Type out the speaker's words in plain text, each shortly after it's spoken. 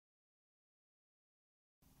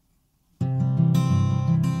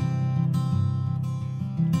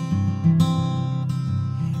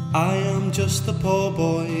I am just a poor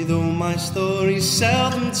boy, though my story's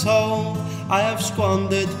seldom told. I have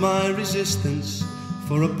squandered my resistance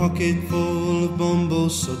for a pocket full of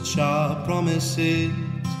mumbles, such are promises.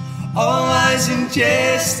 All lies in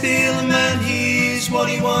jest, still a man hears what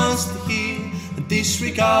he wants to hear and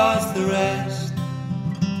disregards the rest.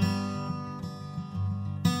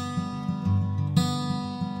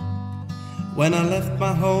 When I left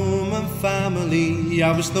my home and family,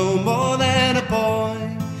 I was no more than a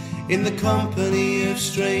boy, in the company of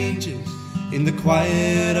strangers, in the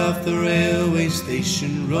quiet of the railway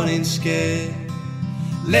station, running scared,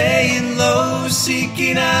 laying low,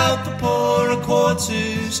 seeking out the poorer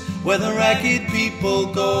quarters where the ragged people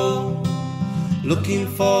go, looking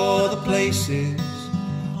for the places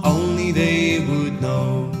only they would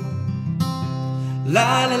know.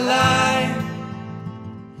 La la la,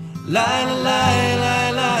 la la la, la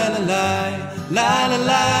la la la, la la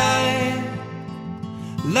la,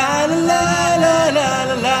 la la la, la la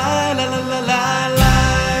la, la la la, la.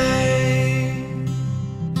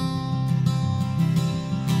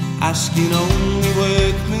 Asking only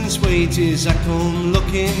workmen's wages, I come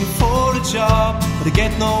looking for a job, but I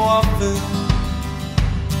get no offer,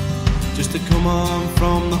 just to come on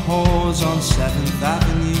from the halls on 7th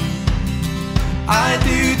Avenue. I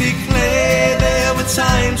do declare there were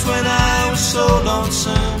times when I was so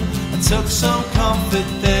lonesome, I took some comfort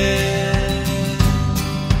there.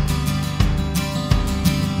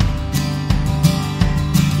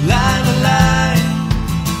 La la la,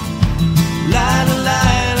 la la la.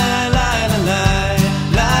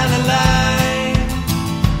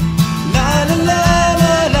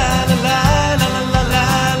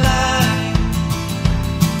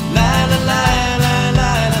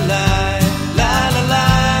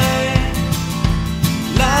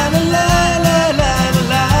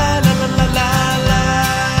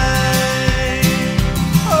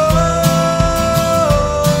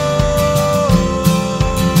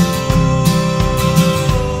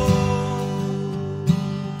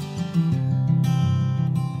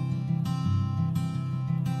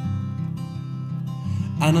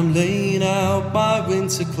 And I'm laying out my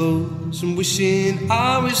winter clothes and wishing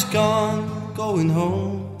I was gone, going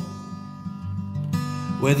home,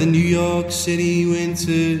 where the New York City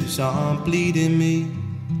winters aren't bleeding me,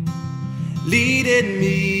 leading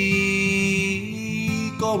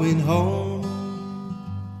me, going home.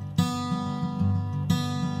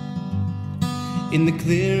 In the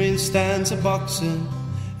clearing stands a boxer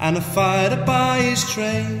and a fighter by his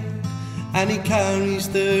trade, and he carries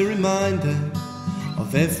the reminder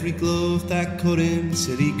of every glove that cut him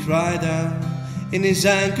till he cried out in his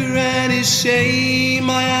anger and his shame,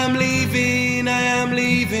 I am leaving,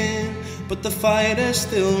 but the fighter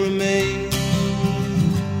still remains.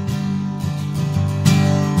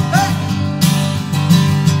 Hey!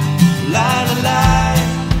 La la la,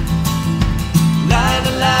 la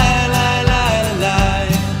la la, la la la,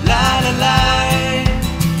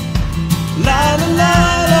 la la la, la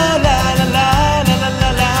la la.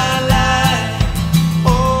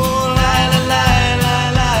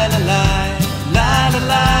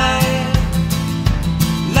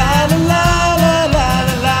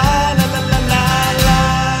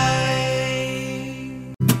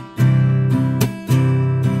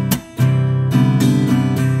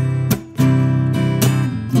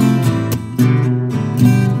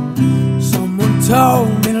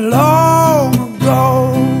 Told me long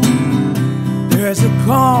ago, there's a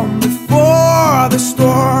calm before the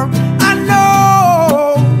storm. I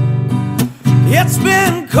know it's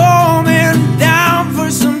been coming down for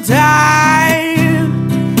some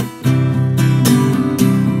time.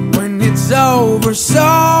 When it's over,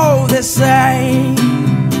 so they say,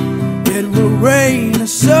 it will rain a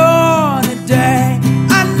sunny day.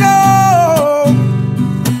 I know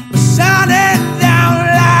we're shining down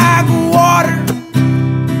like water.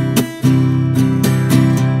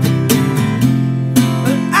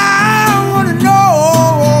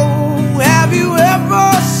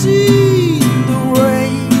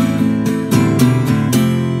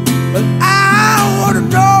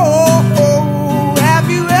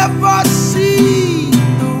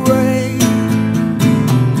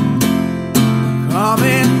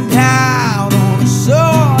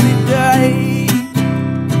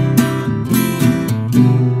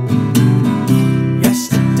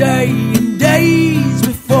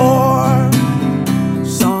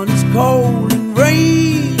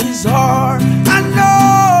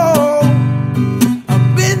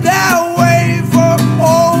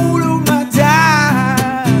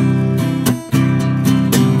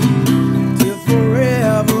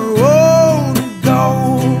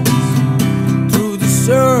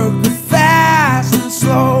 Circle fast and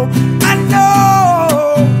slow.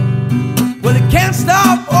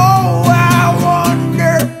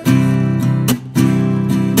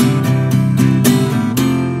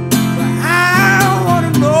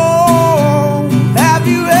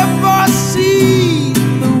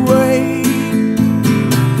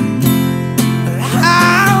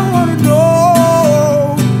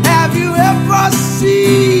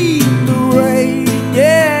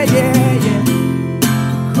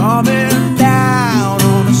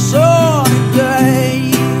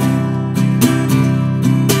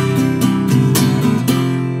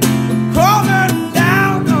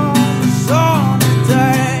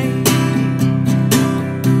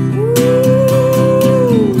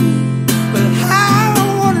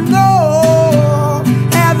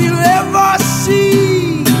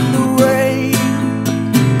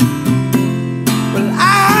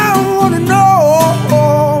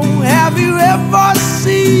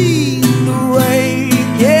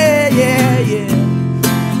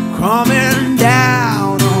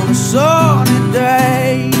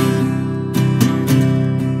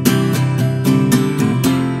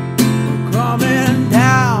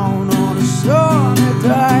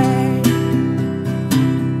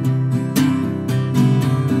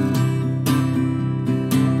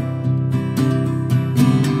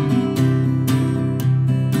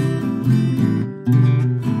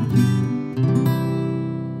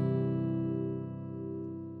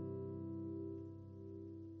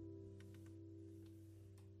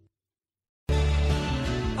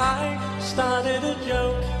 started a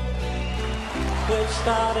joke which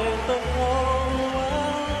started the whole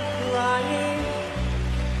world crying,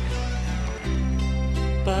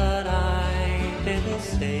 but I didn't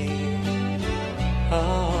see,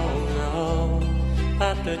 oh no,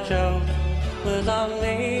 that the joke was on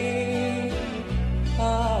me,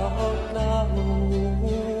 oh no.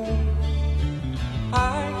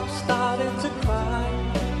 I started to cry,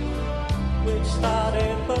 which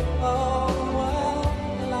started the whole world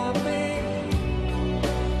laughing.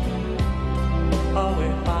 Oh,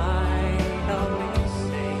 if I only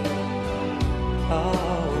see,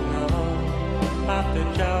 oh no, that the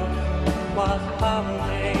joke was on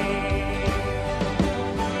me.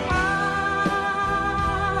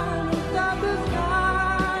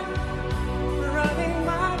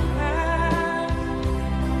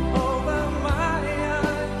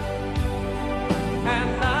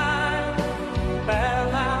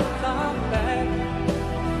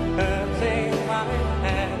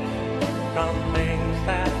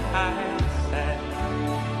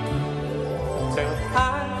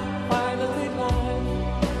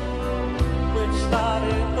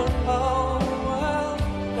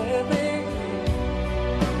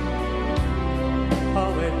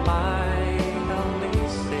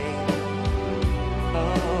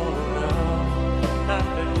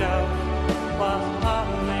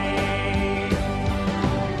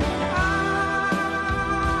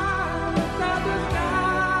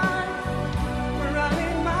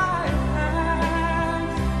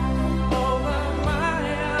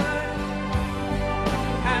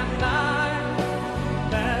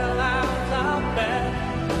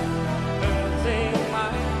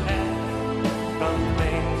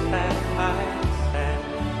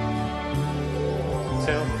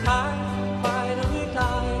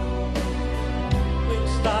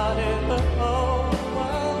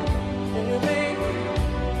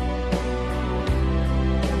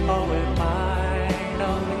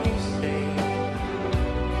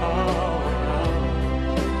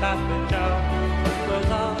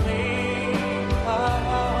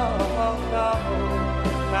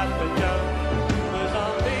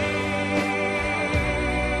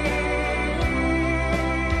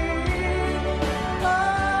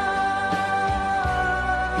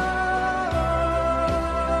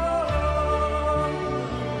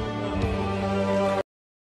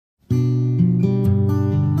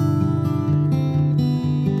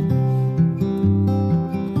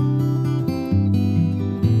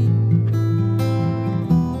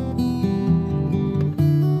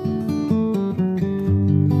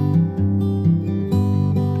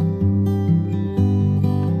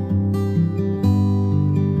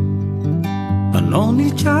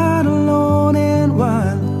 Lonely child alone and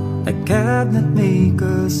wild, a cabinet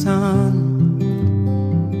maker's son.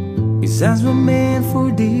 His hands were meant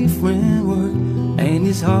for different work, and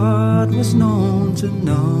his heart was known to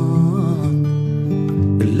none.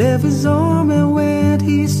 He left his home and went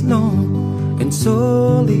his lone and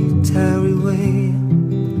solitary way,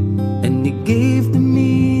 and he gave to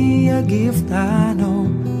me a gift I know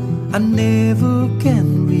I never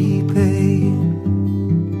can repay.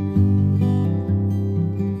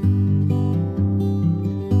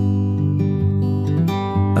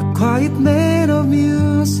 Quiet man of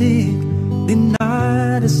music,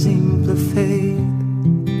 denied a simpler fate.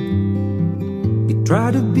 He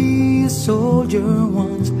tried to be a soldier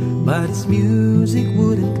once, but his music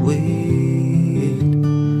wouldn't wait.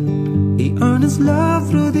 He earned his love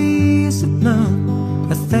through discipline,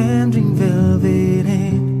 a thundering velvet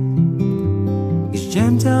hand. His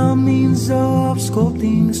gentle means of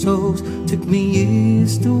sculpting souls took me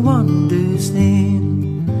years to understand.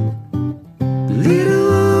 Little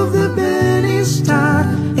of the band is tired,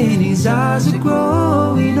 and his eyes are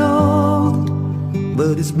growing old,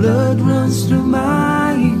 but his blood runs through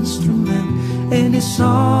my instrument, and his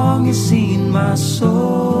song is in my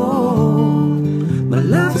soul. My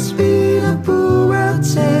love has been a poor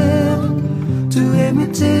attempt to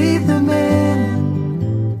imitate the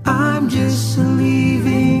man. I'm just a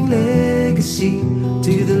living legacy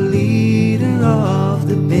to the leader of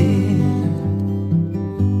the band.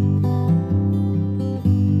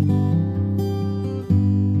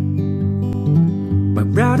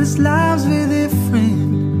 Brothers' lives were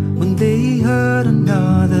different when they heard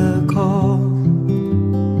another call.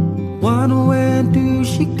 One went to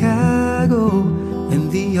Chicago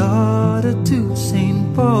and the other to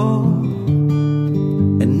St. Paul.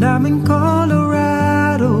 And I'm in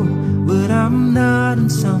Colorado, but I'm not in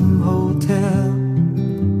some hotel,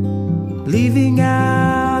 living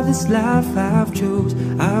out this life I've chose,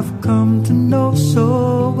 I've come to know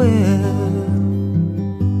so well.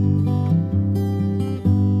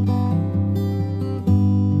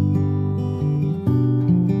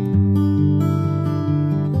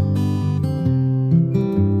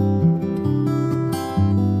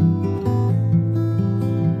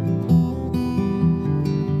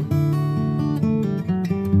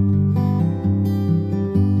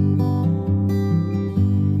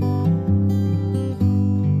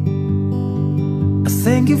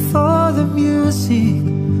 thank you for the music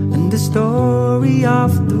and the story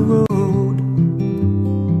of the road.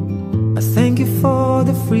 I thank you for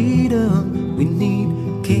the freedom we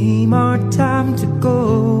need, came our time to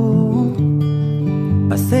go.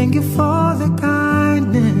 I thank you for the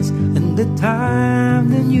kindness and the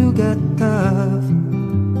time that you got tough.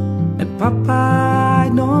 And Papa,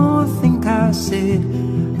 I don't think I said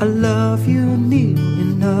I love you near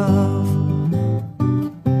enough.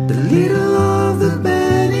 The little of the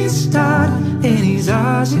man is starting and his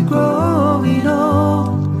eyes are growing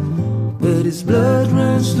old, but his blood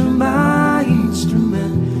runs through my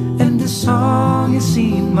instrument and the song is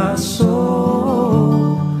in my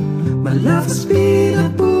soul. My life has been a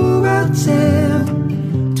poor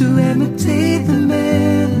attempt to imitate the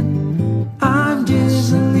man. I'm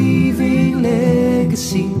just a living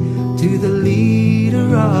legacy to the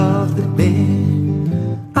leader of the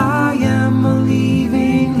band. I am a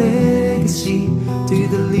living legacy to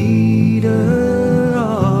the leader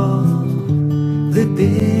of the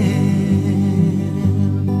band.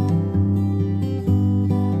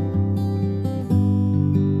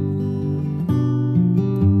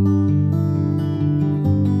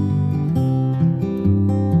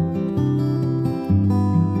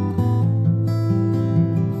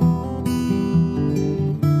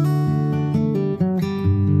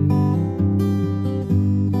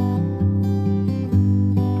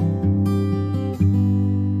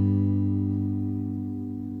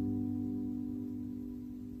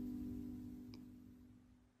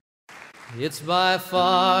 It's by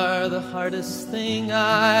far the hardest thing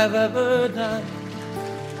I've ever done,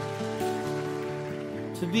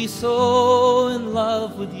 to be so in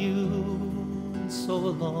love with you and so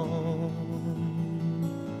alone.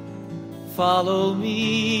 Follow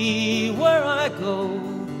me where I go,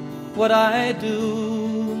 what I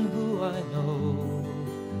do and who I know.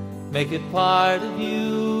 Make it part of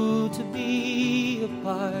you to be a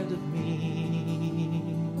part of me.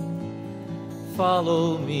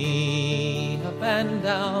 Follow me up and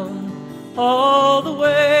down, all the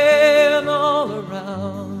way and all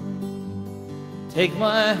around. Take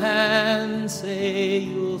my hand, say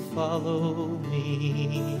you'll follow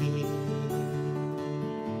me.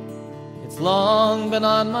 It's long been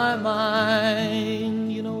on my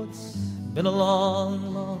mind, you know it's been a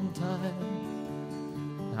long, long time.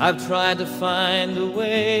 I've tried to find a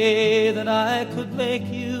way that I could make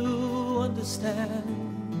you understand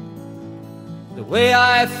the way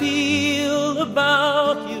I feel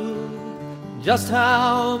about you, just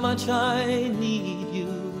how much I need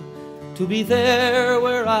you to be there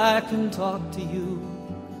where I can talk to you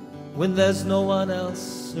when there's no one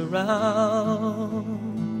else around.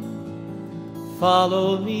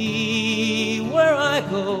 Follow me where I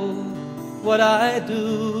go, what I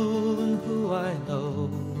do and who I know.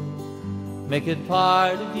 Make it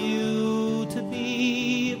part of you to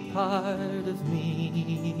be a part of me.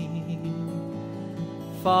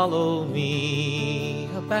 Follow me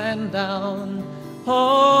up and down,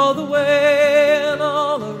 all the way and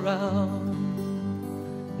all around.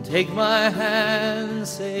 Take my hand,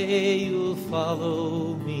 say you'll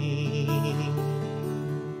follow me.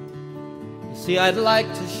 You see, I'd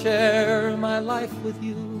like to share my life with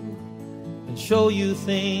you and show you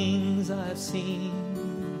things I've seen,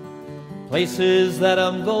 places that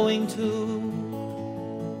I'm going to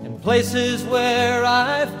and places where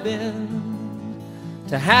I've been.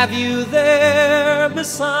 To have you there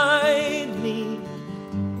beside me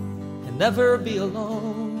and never be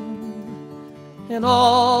alone. And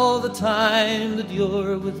all the time that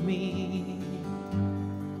you're with me,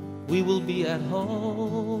 we will be at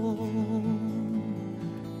home.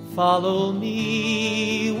 Follow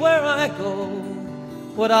me where I go,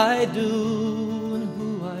 what I do and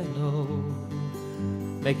who I know.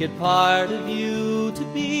 Make it part of you to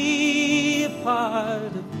be a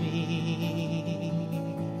part of me.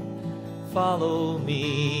 Follow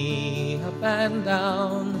me up and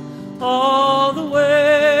down, all the way.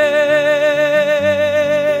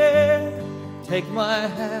 Take my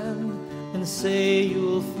hand and say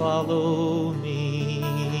you'll follow me.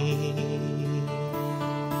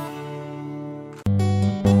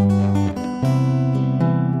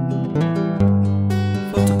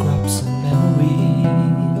 Photographs and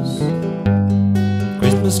memories,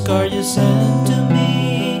 Christmas card you sent to me,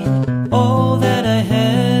 all that I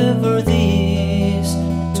have are these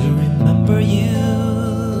to remember you.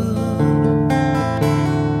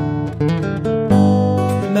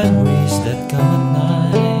 Memories that come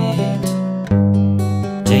at night,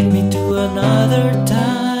 take me to another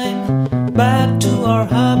time, back to our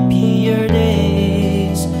happier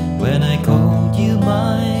days when I called you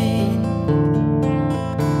mine.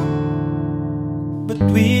 But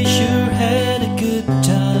we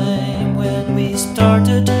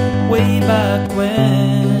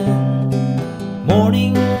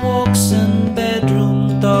Morning walks and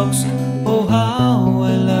bedroom talks, oh how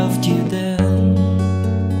I loved you then.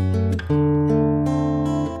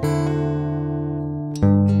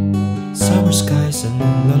 Summer skies and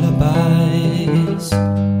lullabies,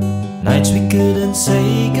 nights we couldn't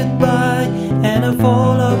say goodbye, and of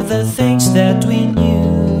all of the things that we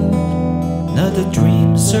knew, not a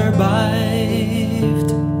dream survived.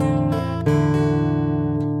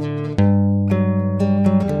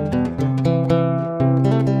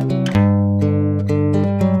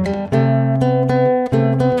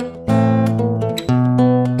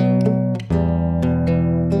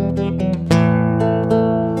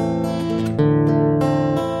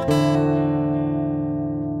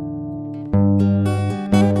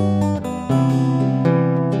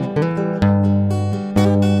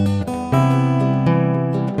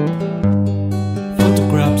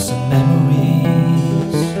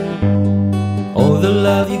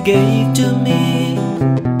 Gave to me,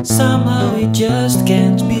 somehow it just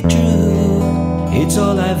can't be true. It's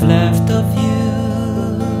all I've left of you.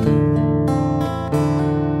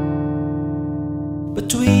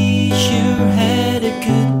 But we sure had a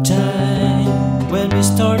good time when we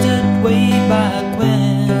started way back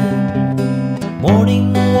when.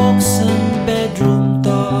 Morning walks and bedroom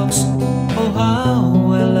talks, oh how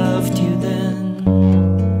I loved you then.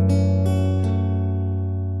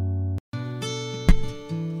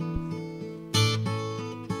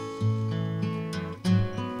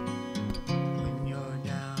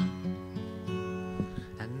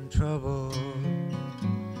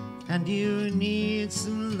 And you need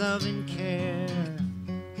some love and care,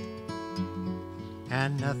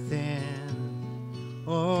 and nothing,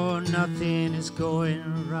 oh nothing is going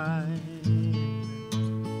right.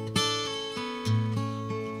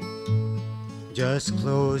 Just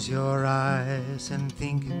close your eyes and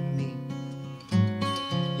think of me.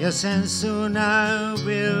 Yes, and soon I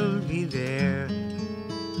will be there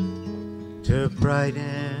to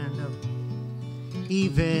brighten up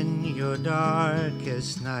even your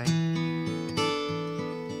darkest night.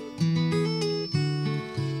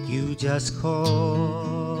 You just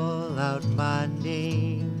call out my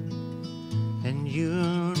name, and you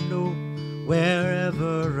know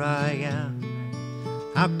wherever I am,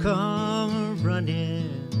 I'll come running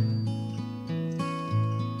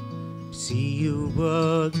to see you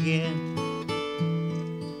again.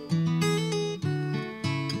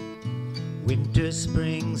 Winter,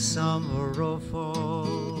 spring, summer, or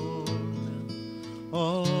fall,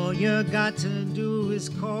 all you got to do is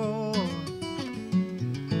call,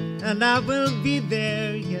 and I will be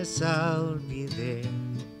there, yes, I'll be there.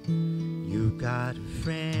 You got a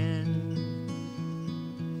friend,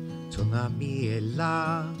 ton ami est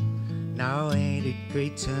là. Now ain't it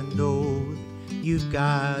great to know that you've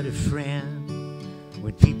got a friend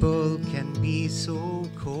when people can be so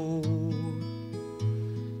cold?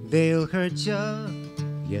 They'll hurt ya,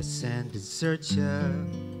 yes, and desert ya.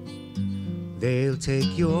 They'll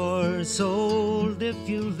take your soul if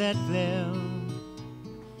you let them,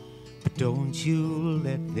 but don't you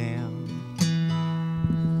let them.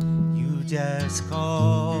 You just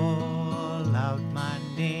call out my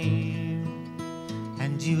name,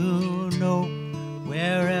 and you know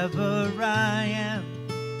wherever I am,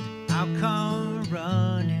 I'll come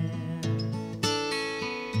running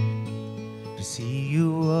to see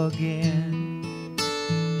you again.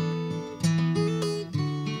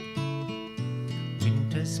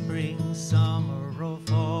 Winter, spring, summer, or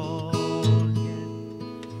fall,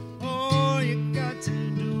 yeah. All you got to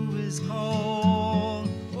do is call.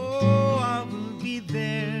 Oh, I will be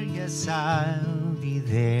there, yes, I'll be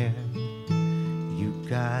there. You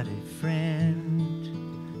got a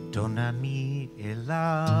friend, ton ami est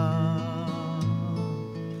là.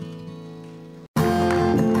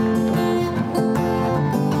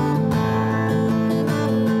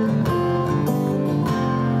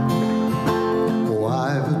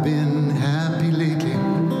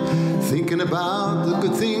 About the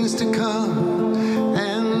good things to come,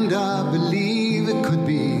 and I believe it could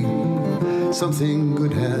be something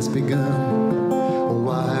good has begun. Oh,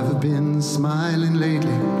 I've been smiling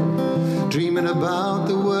lately, dreaming about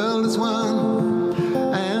the world as one,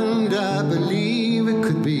 and I believe it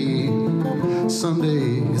could be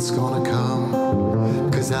someday it's gonna come.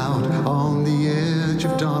 'Cause out on the edge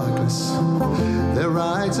of darkness there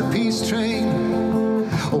rides a peace train.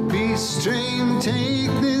 Oh, peace train, take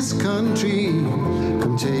this country,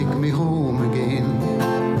 come take me home again.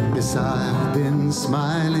 Yes, I've been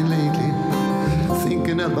smiling lately,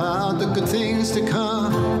 thinking about the good things to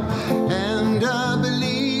come, and I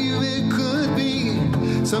believe it could be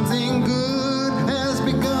something good has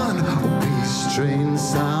begun. Oh, peace train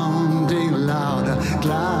sounding louder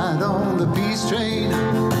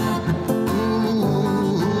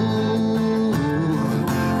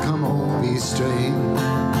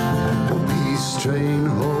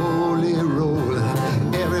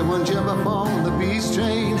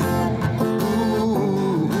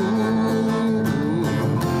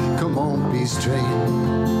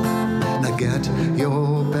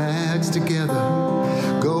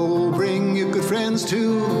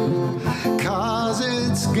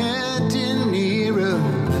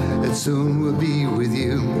that soon will be with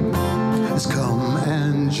you. Let's come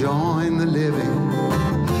and join the living.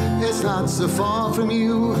 It's not so far from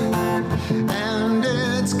you, and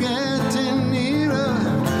it's getting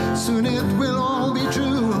nearer. Soon it will all be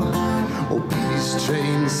true. Oh, peace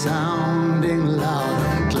train sounding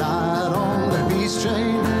loud, glide on the peace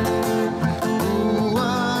train. Ooh,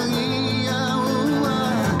 ah, yeah, ooh,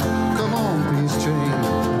 ah. Come on, peace train.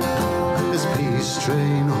 This peace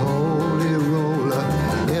train, holy roller.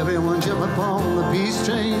 Everyone jump upon the peace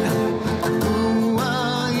train. Ooh,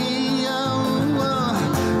 ah, yeah, ooh,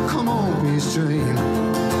 ah. Come on, peace train.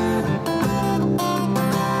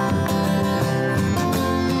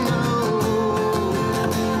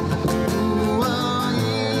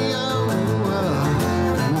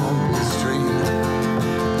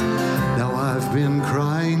 Been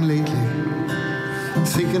crying lately,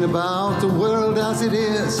 thinking about the world as it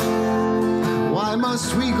is. Why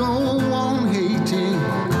must we go on hating?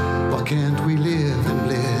 Why can't we live in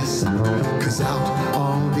bliss? 'Cause out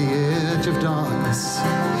on the edge of darkness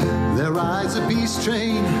there rides a peace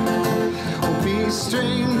train. Oh, peace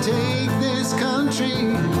train, take this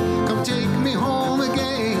country, come take me home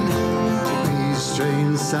again. Oh, peace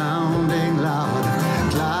train sounding loud,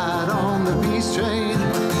 glide on the peace train.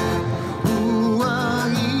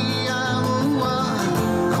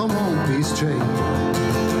 Train.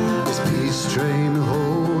 This peace train,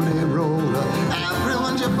 holy roller.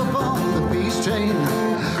 Everyone jump upon the peace train.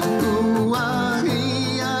 Ooh, ah,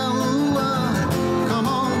 yeah, ooh, ah. Come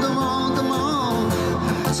on, come on, come on.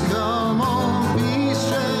 Let's come on, peace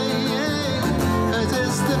train. This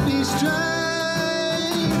is the peace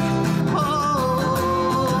train. Oh,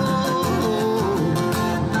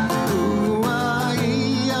 ooh, ah,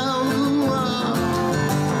 yeah, ooh, ah.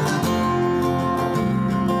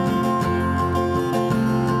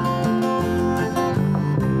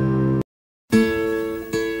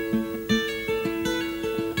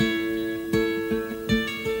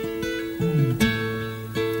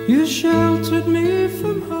 You sheltered me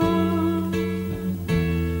from harm,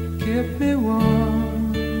 kept me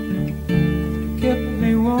warm, kept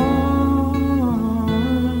me warm.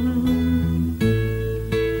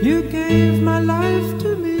 You gave my life to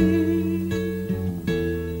me,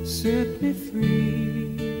 set me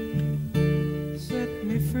free, set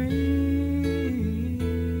me free.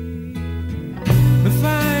 The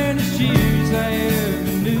finest years I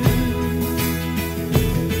ever knew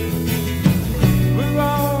were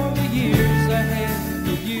all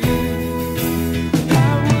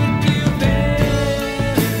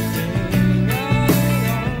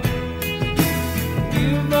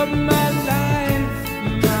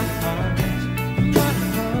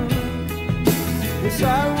I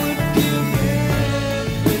would give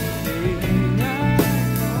everything I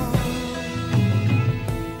own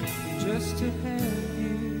just to have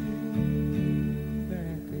you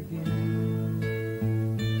back again.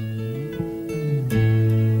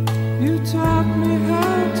 You taught me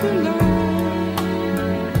how to love,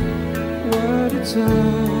 what it's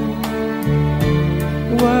all,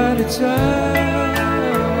 what it's all.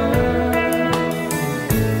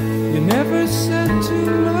 You never said too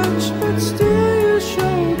much, but still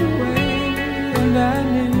showed the way, and I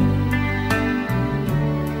knew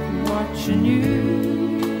watching you.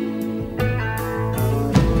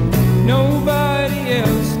 Nobody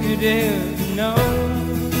else could ever know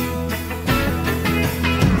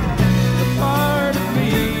the part of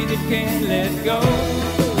me that can't let go.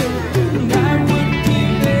 And I would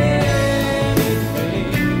give everything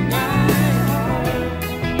I own,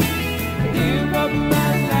 give up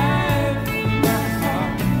my life, my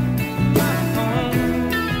heart, my home.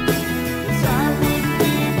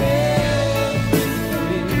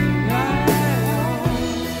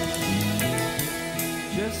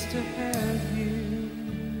 Just to have you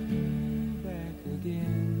back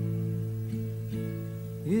again.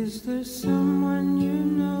 Is there someone you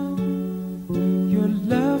know, you're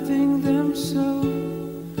loving them so,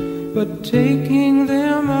 but taking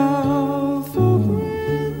them all for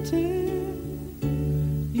granted?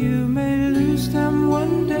 You may lose them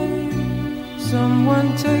one day, someone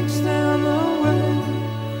takes them away,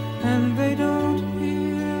 and they don't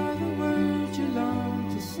hear the words you long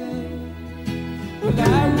to say. But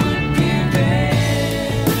I would give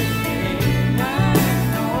everything I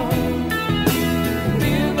own,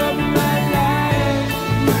 give up my life,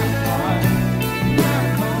 my heart, my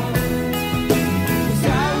home. 'Cause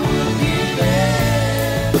I would give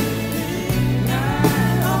everything I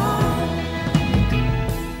own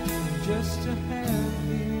just to have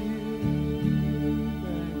you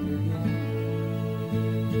back again,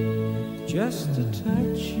 just to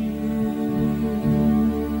touch you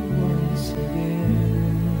once again.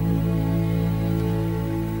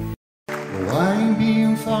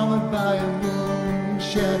 followed by a moon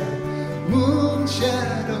shadow, moon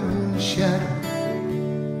shadow, moon shadow,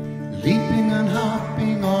 leaping and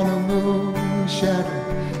hopping on a moon shadow,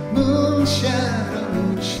 moon shadow,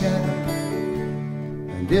 moon shadow.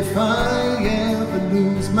 And if I ever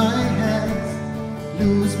lose my hands,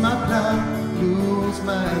 lose my plow, lose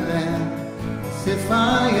my land, if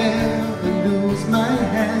I ever lose my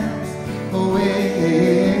hands,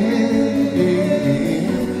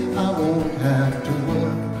 I won't have to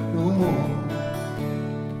work no more.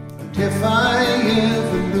 And if I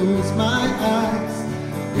ever lose my eyes,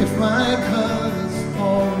 if my colors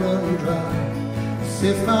all run dry,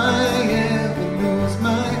 if I ever lose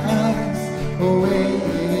my eyes,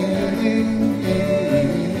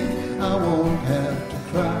 I won't have to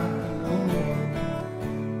cry no more.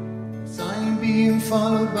 'Cause I'm being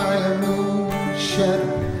followed by a moon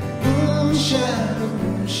shadow, moon shadow,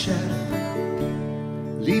 moon shadow,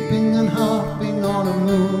 leaping and hopping on a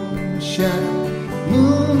moon shadow,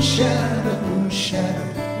 moon shadow, moon shadow.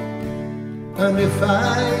 And if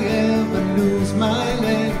I ever lose my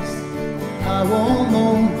legs, I won't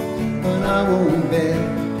moan and I won't beg.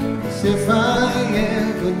 'Cause if I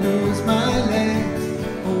ever lose my legs,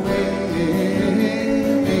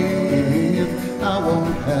 I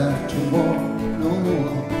won't have to walk no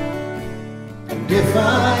more. And if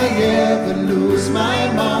I ever lose my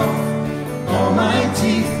mouth, all my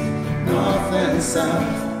teeth, north and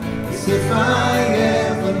south, as if I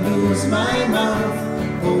ever lose my mouth,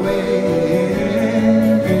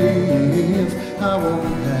 I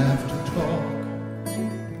won't have to talk.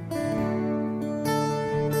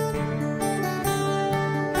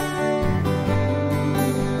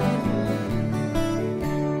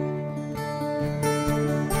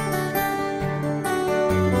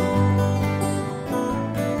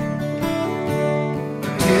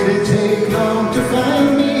 Did it take long to find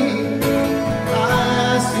me? I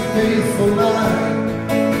asked you faithful lie.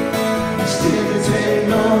 Did it take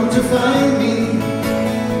long to find me?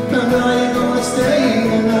 But now you're gonna stay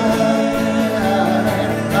the night.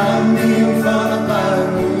 I'm being followed by a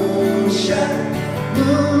moon shadow,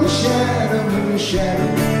 moon shadow, moon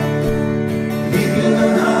shadow, leaping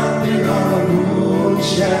and hopping on a moon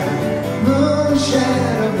shadow, moon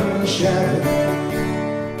shadow, moon shadow,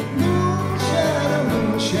 moon shadow,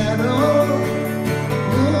 moon shadow,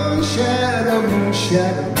 moon shadow, moon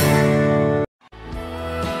shadow.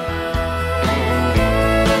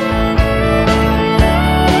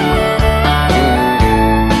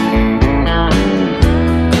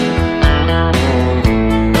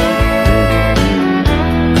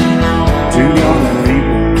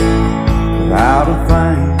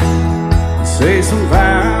 Say some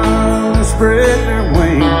vows, spread their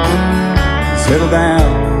wings, settle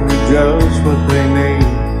down to just what they need,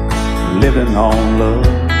 living on love.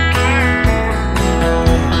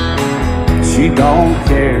 She don't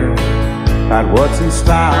care about what's in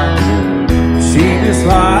style, she just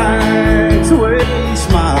likes the way you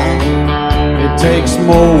smile. It takes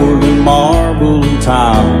more than marble and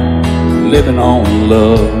tile, living on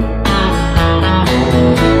love.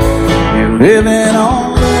 You're living on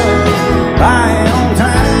buying on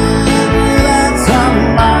time, that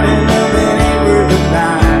somebody loving ain't worth a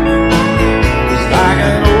dime. It's like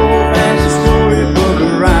an old-fashioned storybook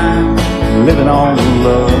of rhyme, living on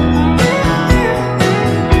love.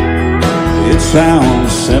 It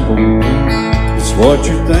sounds simple, it's what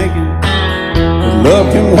you're thinking. Love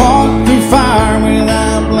can walk through fire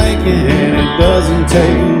without blinking, and it doesn't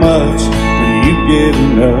take much when you get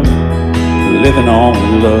enough, living on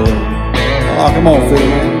love. Oh, come on, Phil,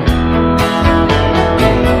 man.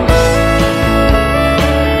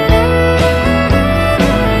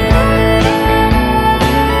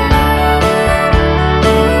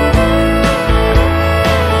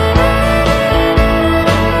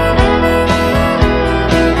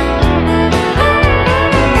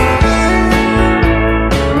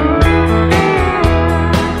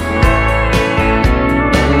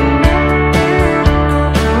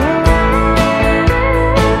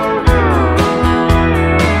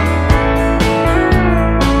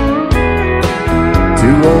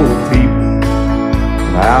 Old people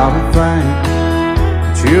out of fame,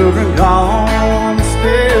 children gone,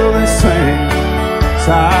 still they sing,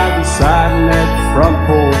 side by side in that front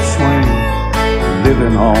porch swing,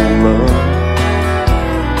 living on love.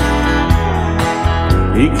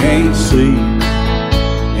 He can't see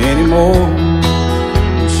anymore,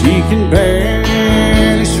 she can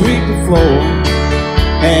barely sweep the floor.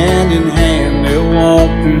 Hand in hand they'll walk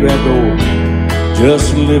through that door, just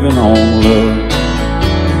living on love.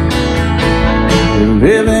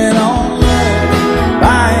 Living on love,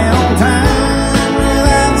 buying on time,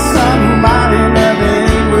 without somebody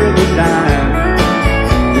loving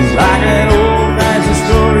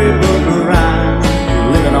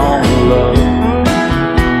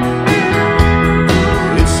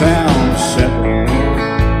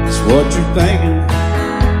what you're thinking.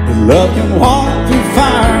 That love can walk through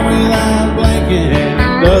fire without blinking, and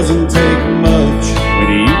it doesn't take much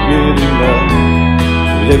when you get in love,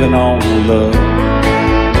 living on love.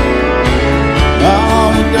 No,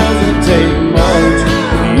 it doesn't take much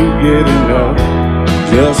when you get in love,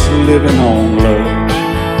 just living on love.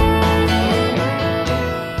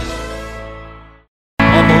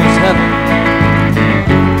 Almost heaven,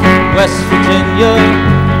 West Virginia,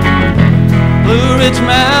 Blue Ridge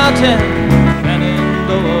Mountain,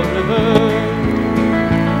 Shenandoah River.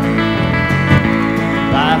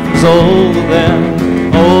 Life is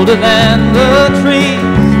older than the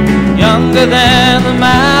trees, younger than the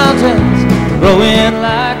mountains, growing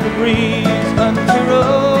like the breeze. Country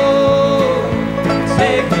road,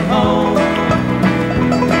 take me home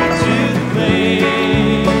to the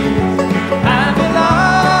place I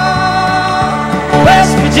belong.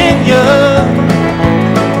 West Virginia,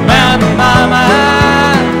 mountain mama,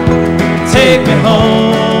 take me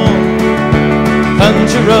home.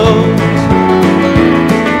 Country roads,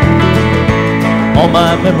 all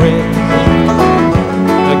my memories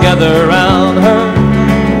together around her.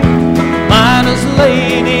 Miner's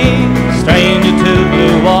lady, stranger to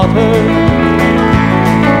blue water.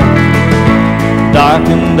 Dark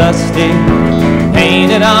and dusty,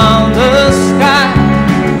 painted on the sky.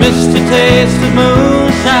 Misty taste of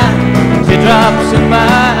moonshine, teardrops in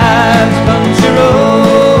my eyes. Country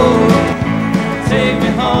road, take me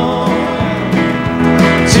home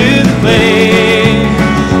to the place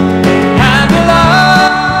I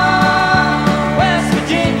belong. West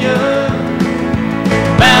Virginia,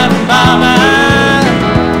 mountain mama,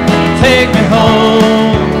 take me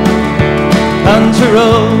home. Country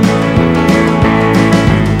road,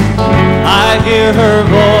 I hear her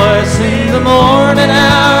voice in the morning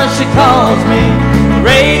hour. She calls me. The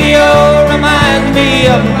radio reminds me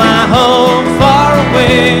of my home far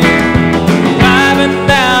away. Driving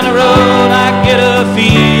down the road, I get a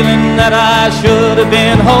feeling that I should have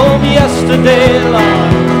been home yesterday,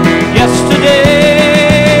 Lord,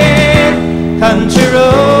 yesterday. Country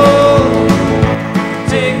road,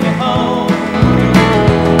 take me home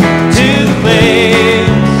to the place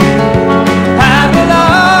I belong.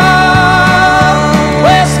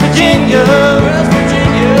 West Virginia,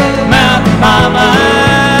 mountain mama,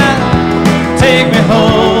 take me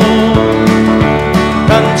home.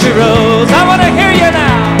 Country roads, I want to hear you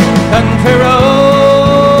now. Country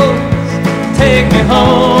roads, take me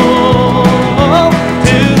home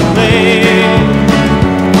to the place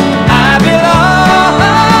I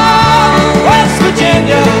belong. West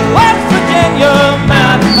Virginia,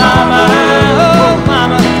 mountain mama, oh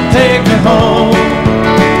mama, take me home.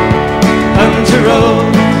 Country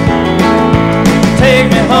roads, take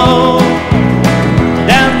me home.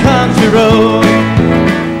 Down country road,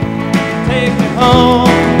 take me home.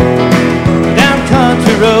 Down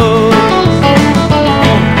country road.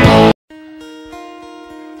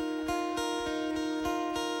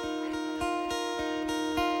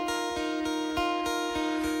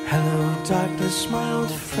 Hello, darkness, my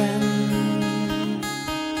old friend.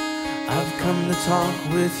 I've come to talk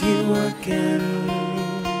with you again,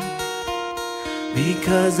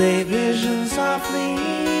 because a vision softly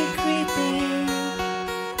creeping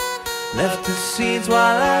left its seeds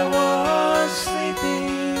while I was sleeping,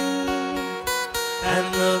 and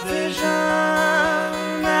the vision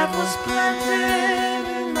that was planted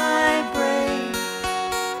in my brain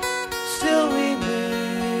still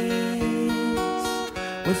remains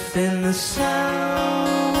within the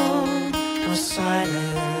sound of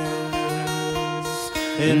silence.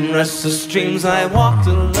 In restless dreams I walked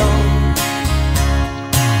alone,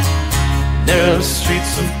 narrow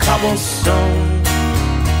streets of cobblestone.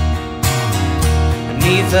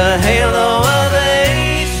 Beneath the halo of a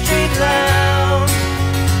street lamp,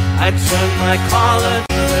 I turned my collar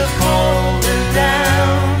to the cold and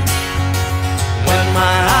down. When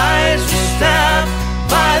my eyes were stabbed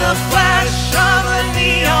by the flash of a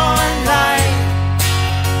neon light,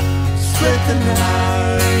 split the night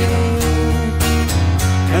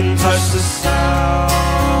and touched the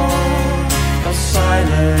sound of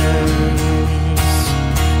silence.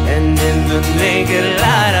 And in the naked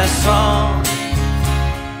light I saw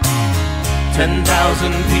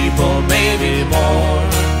 10,000 people, maybe more.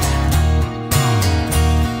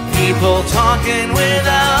 People talking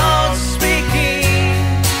without speaking,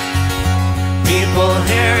 people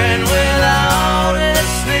hearing without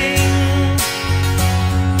listening,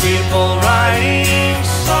 people writing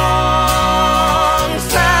songs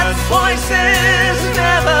that voices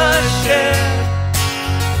never shared.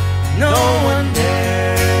 No one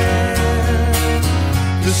dared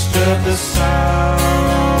disturb the sound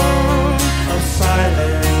of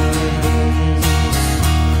silence.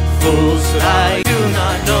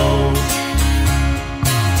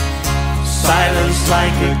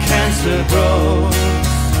 closer grows.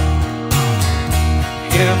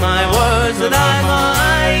 Hear my words that I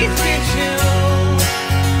might reach you.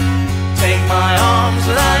 Take my arms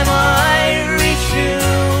that I might reach you.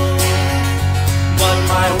 But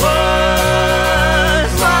my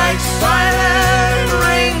words like silent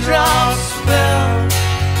raindrops fell,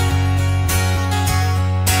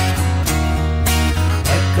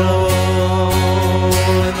 echo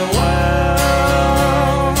in the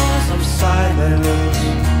wells of silence.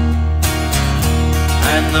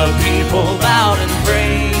 And the people bowed and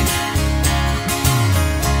prayed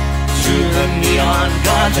to the neon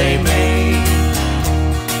god they made.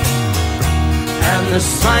 And the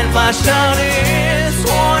sign flashed out its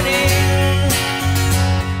warning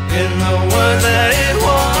in the word that it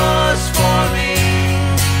was for me.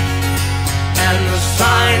 And the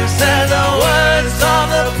sign said the words of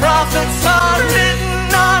the prophets are written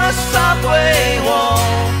on a subway wall.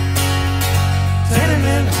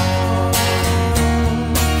 Tenement hall,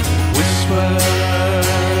 whispered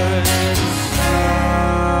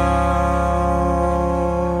sound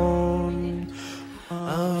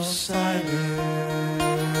of silence.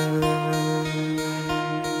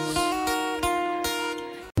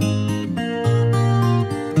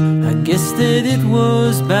 I guess that it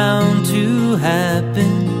was bound to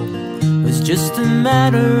happen, it was just a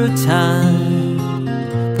matter of time.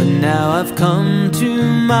 But now I've come to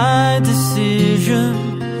my decision,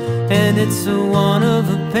 and it's a one of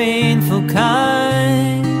a painful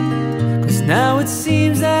kind. 'Cause now it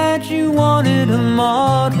seems that you wanted a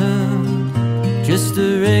martyr, just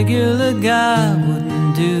a regular guy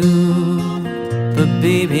wouldn't do. But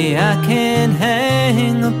baby, I can't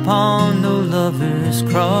hang upon no lover's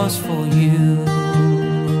cross for you.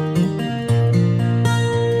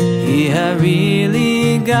 Yeah, I really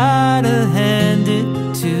gotta hand it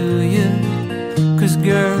to you, 'cause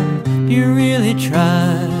girl, you really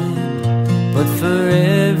tried. But for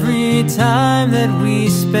every time that we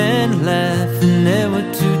spent laughing, there were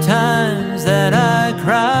 2 times that I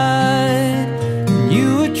cried. And you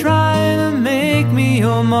were trying to make me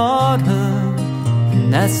your martyr, and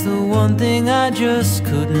that's the one thing I just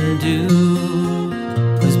couldn't do.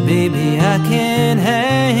 'Cause baby, I can't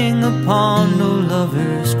hang upon no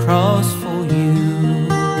lover's cross for you.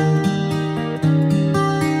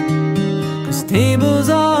 'Cause tables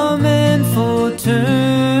are meant for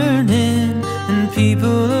turning, and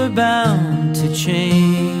people are bound to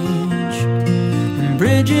change. And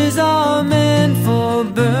bridges are meant for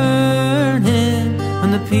burning,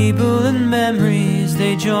 when the people and memories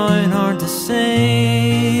they join aren't the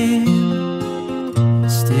same.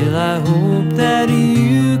 Still I hope that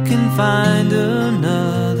you can find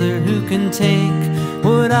another who can take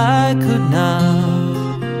what I could not.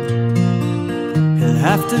 He'll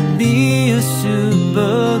have to be a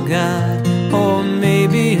super guy, or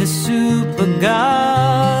maybe a super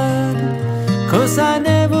god. 'Cause I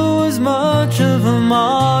never was much of a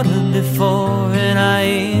martyr before, and I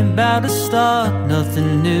ain't about to start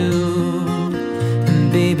nothing new. And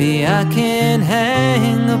baby, I can't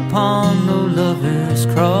hang upon no lover's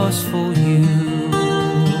cross for you.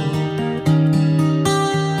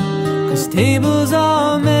 'Cause tables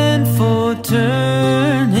are meant for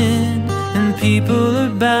turning, and people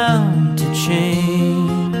are bound to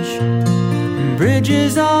change. And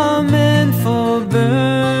bridges are meant for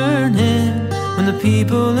burning, when the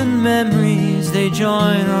people and memories they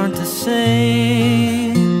join aren't the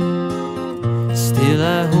same. Still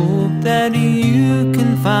I hope that you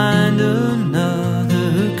can find another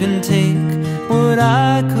who can take what I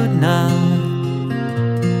could not.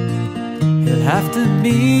 He'll have to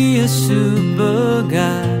be a super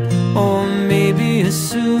guy, or maybe a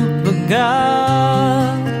super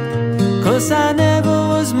god. 'Cause I never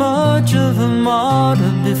was much of a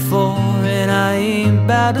martyr before, and I ain't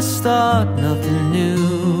about to start nothing new.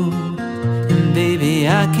 And baby,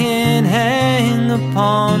 I can't hang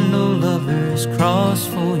upon no lover's cross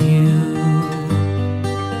for you.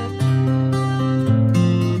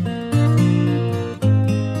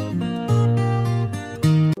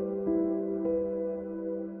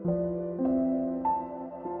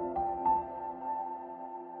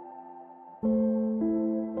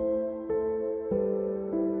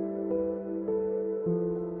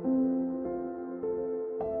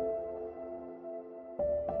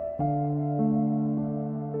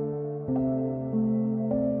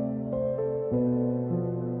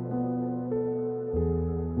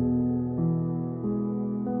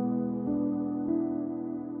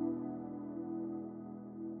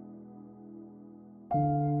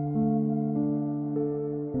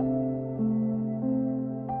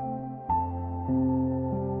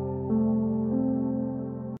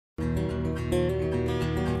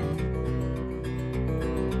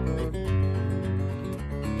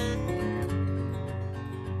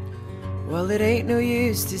 Well, it ain't no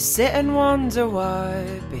use to sit and wonder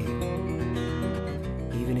why, babe,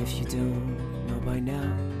 even if you don't know by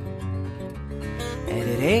now. And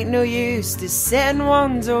it ain't no use to sit and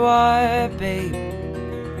wonder why, babe,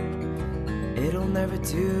 it'll never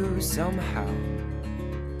do somehow.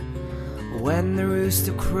 When the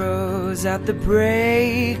rooster crows at the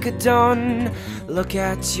break of dawn, look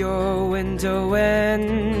at your window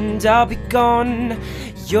and I'll be gone.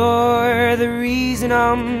 You're the reason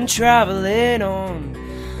I'm traveling on.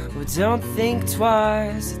 Well, don't think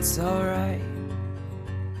twice, it's alright.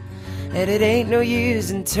 And it ain't no use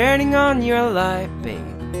in turning on your light, babe,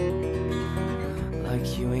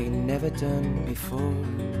 like you ain't never done before.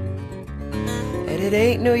 And it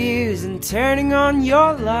ain't no use in turning on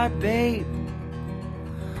your light, babe,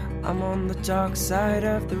 I'm on the dark side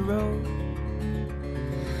of the road.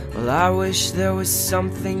 Well, I wish there was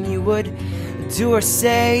something you would do or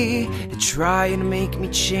say to try and make me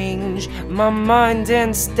change my mind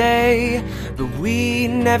and stay. But we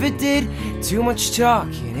never did too much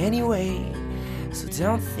talking anyway, so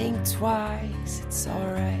don't think twice, it's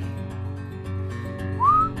alright.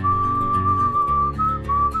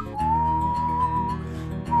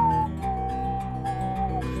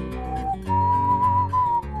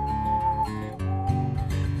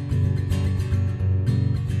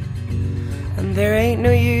 There ain't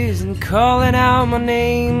no use in calling out my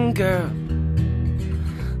name, girl,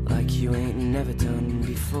 like you ain't never done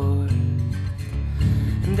before.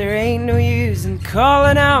 And there ain't no use in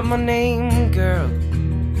calling out my name, girl,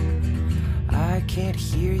 I can't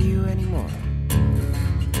hear you anymore.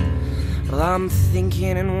 Well, I'm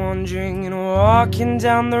thinking and wondering and walking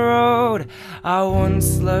down the road. I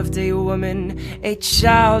once loved a woman, a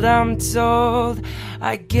child, I'm told.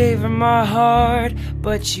 I gave her my heart,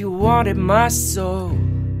 but she wanted my soul.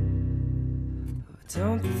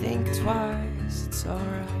 Don't think twice, it's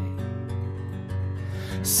alright.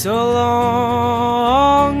 So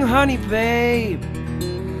long, honey babe,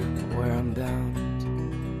 where I'm bound,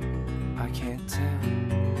 I can't tell.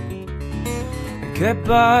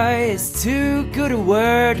 Goodbye is too good a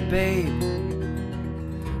word, babe,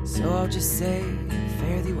 so I'll just say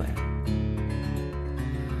fare thee well.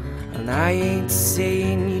 And I ain't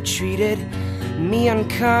saying you treated me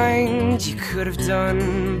unkind, you could have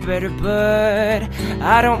done better, but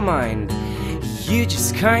I don't mind. You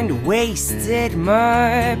just kinda wasted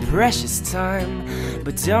my precious time,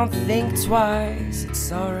 but don't think twice,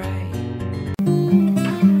 it's alright.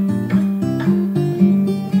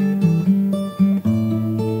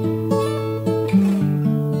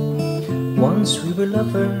 Once we were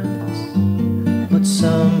lovers, but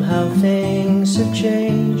somehow things have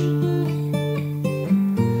changed.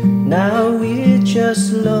 Now we're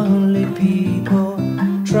just lonely people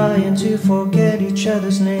trying to forget each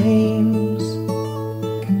other's names.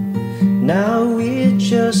 Now we're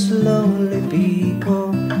just lonely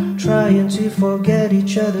people trying to forget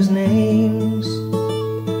each other's names.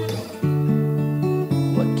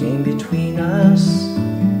 What came between us?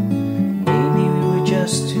 Maybe we were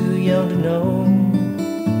just too young to know.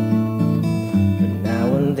 But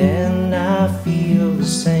now and then I feel the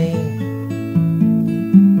same.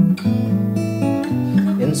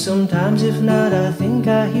 And sometimes if not, I think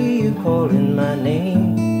I hear you calling my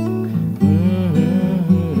name.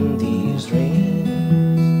 These rains,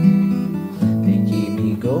 they keep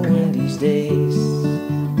me going these days.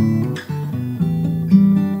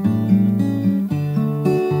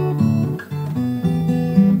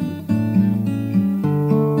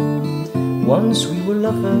 Once we were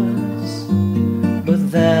lovers,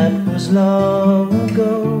 but that was long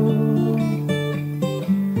ago.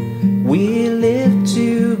 We lived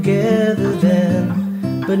together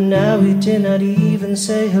then, but now we did not even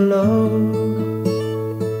say hello.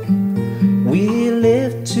 We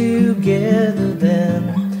lived together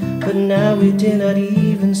then, but now we did not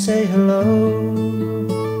even say hello.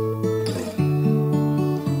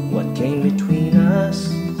 What came between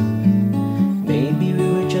us? Maybe we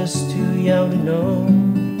were just too young to know.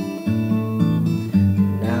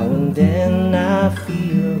 Now and then I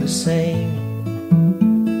feel the same.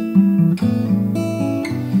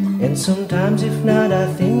 And sometimes if not, I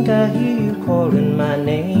think I hear you calling my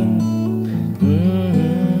name.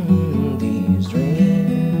 These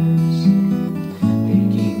rains, they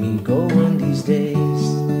keep me going these days.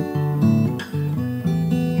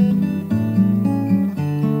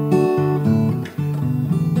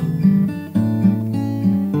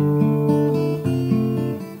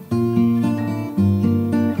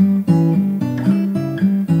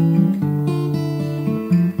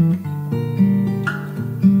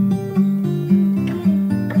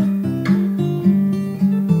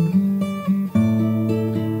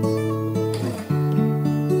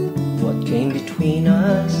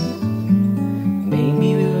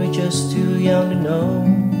 know.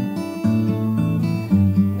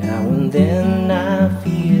 Now and then I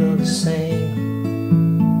feel the same,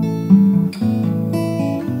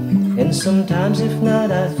 and sometimes if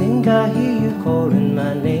not, I think I hear you calling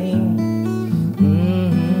my name.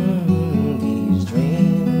 These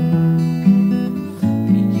dreams,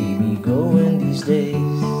 they keep me going these days.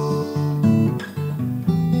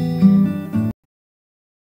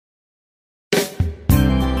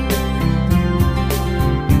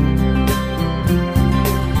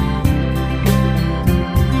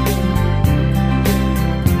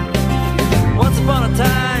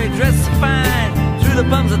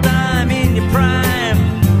 Bums of dime in your prime,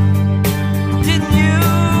 didn't you?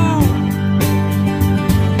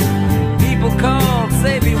 People called,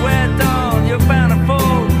 say beware doll, you're bound to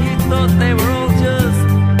fall. You thought they were all just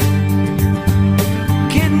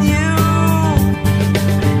kidding you.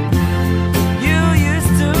 You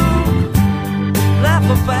used to laugh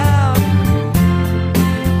about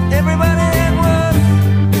everybody that was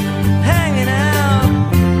hanging out.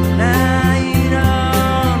 Now you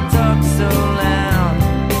don't talk so loud.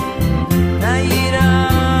 Now you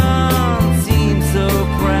don't seem so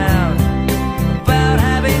proud about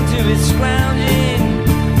having to be scrounging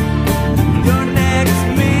your next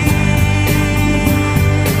meal.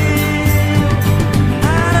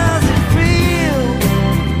 How does it feel?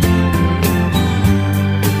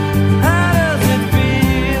 How does it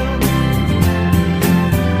feel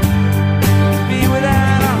to be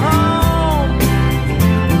without a home,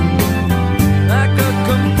 like a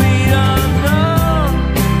complete unknown?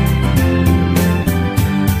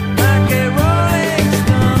 Like a rolling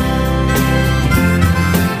stone.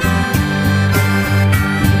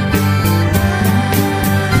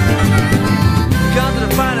 Gone to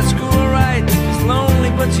the finest school, right? It's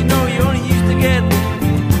lonely, but you know you only used to get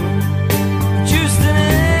juiced in it.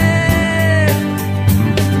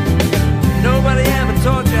 Nobody ever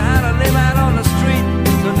taught you how to live out on the street,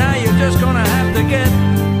 so now you're just gonna have to get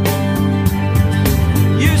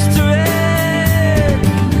used to it.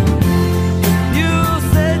 You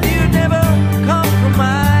said you'd never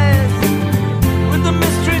compromise with the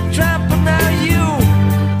mystery trap, but now you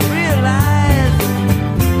realize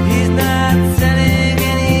he's not selling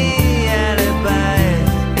any alibis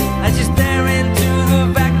as you stare into the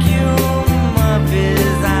vacuum of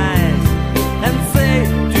his eyes and say,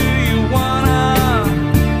 do you wanna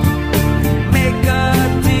make a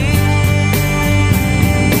deal?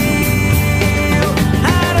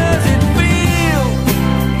 How does it feel?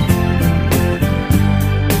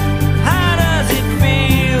 How does it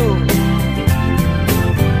feel?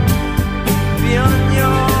 Be on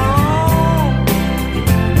your own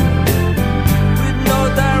with no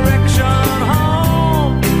direction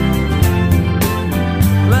home,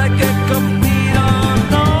 like a complete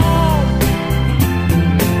unknown,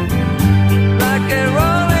 like a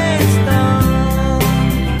rolling stone.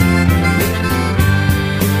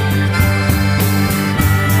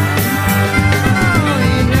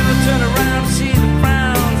 You never turn around to see the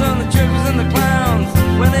frowns on the jokers and the clowns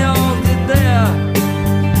when they all did their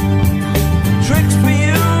tricks for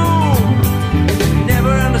you. You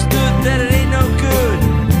never understood that it ain't no good.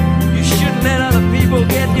 You shouldn't let other people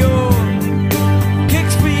get your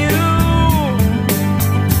kicks for you.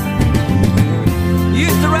 You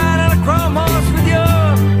used to ride on a chrome horse with your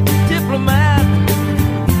diplomat,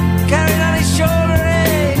 carried on his shoulder a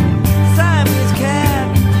Siamese cat.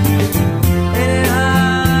 Ain't it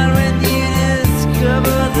hard when you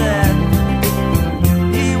discover that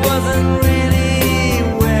he wasn't really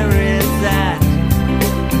where it's at?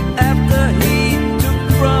 After he took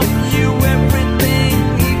from you everything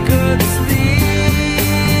he could steal.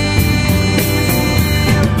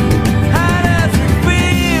 How does it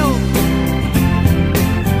feel?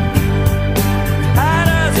 How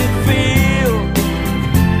does it feel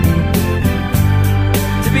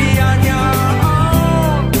to be on your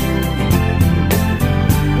own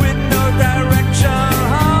with no direction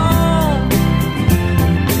home,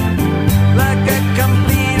 like a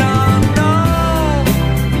complete unknown,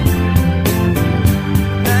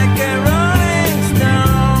 like a rolling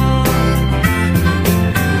stone?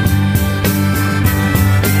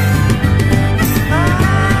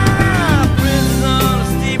 Prince on a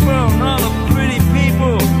steeple and all the pretty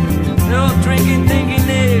people, they're all drinking, thinking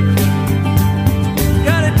they've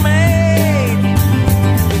got it made,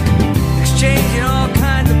 exchanging all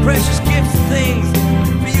kinds of precious gifts and things.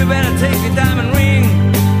 But you better take your diamond ring,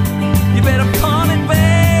 you better pawn it,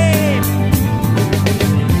 babe.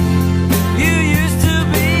 You used to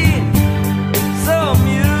be so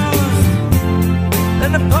amused that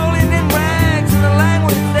Napoleon in rags and the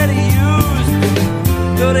language that he used.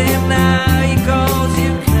 Go to him now, he calls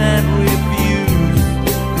you can't refuse.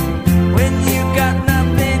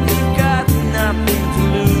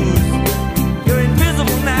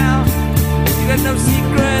 got no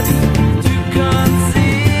secrets to conceal.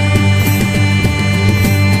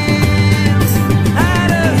 How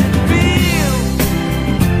does it feel?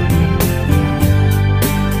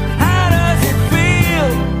 How does it feel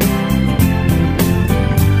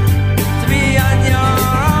to be on your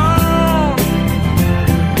own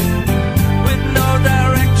with no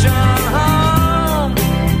direction home,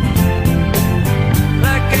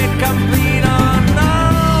 like a complete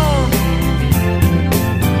unknown,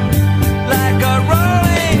 like a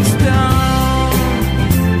rolling stone?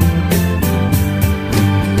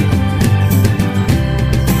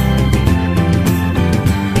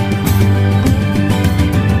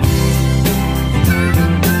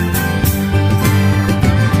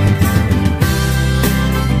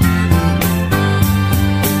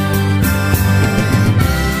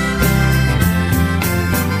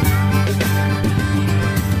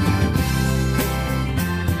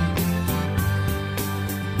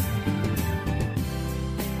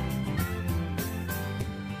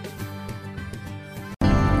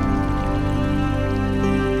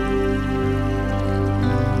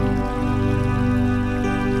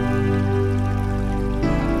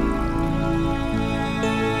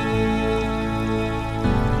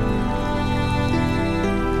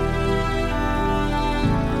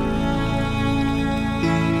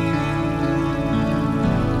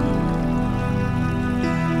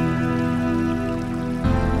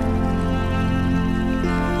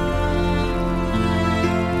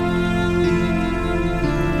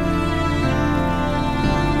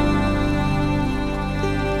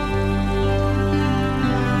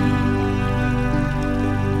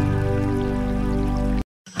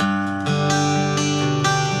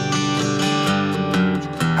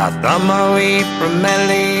 I thought my way from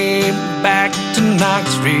LA back to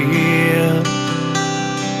Knoxville.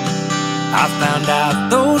 I found out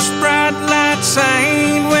those bright lights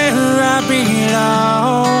ain't where I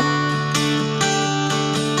belong.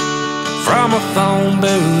 From a phone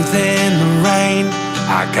booth in the rain,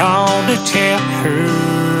 I called to tell her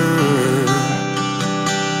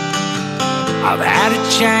I've had a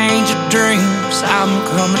change of dreams, I'm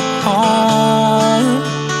coming home.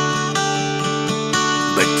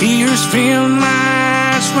 But tears filled my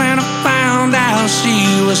eyes when I found out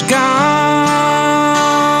she was gone.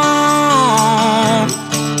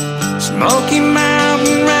 Smoky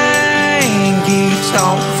Mountain rain keeps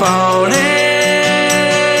on falling.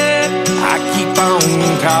 I keep on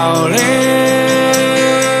calling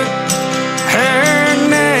her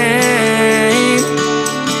name.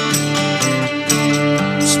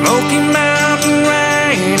 Smoky Mountain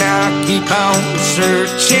rain, I keep on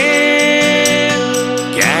searching.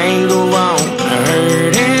 Can't go on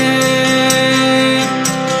hurting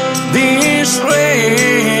this way.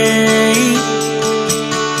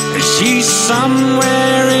 She's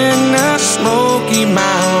somewhere in the Smoky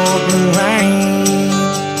Mountain rain.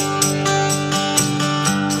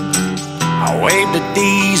 I waved the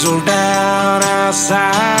diesel down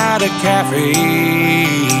outside a cafe.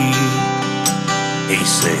 He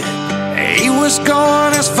said he was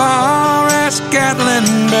going as far as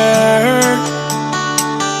Gatlinburg.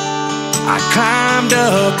 I climbed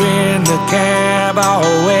up in the cab all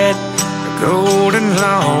wet, cold and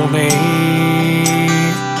lonely.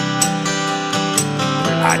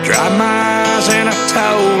 I dried my eyes and I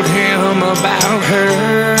told him about her.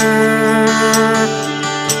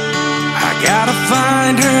 I gotta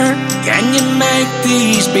find her. Can you make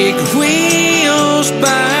these big wheels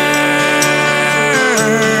burn?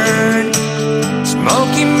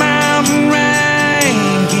 Smoky Mountain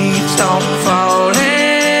rain keeps on falling.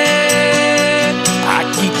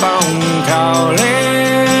 Calling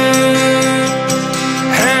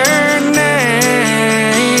her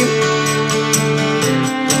name.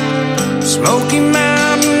 Smoky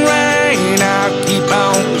Mountain rain, I'll keep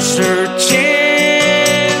on searching.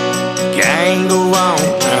 Can't go on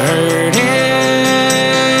hurting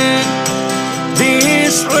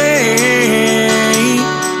this way.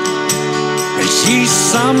 She's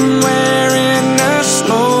somewhere in the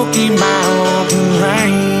Smoky Mountain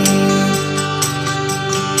rain.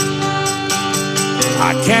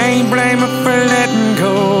 I can't blame her for letting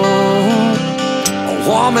go. A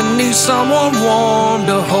woman needs someone warm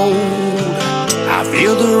to hold. I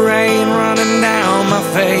feel the rain running down my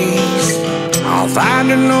face. I'll find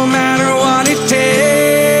her no matter what it takes.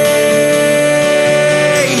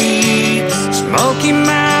 Smoky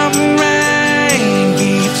Mountain rain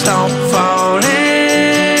keeps on falling.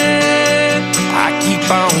 I keep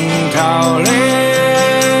on calling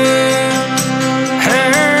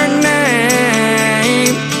her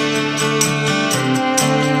name.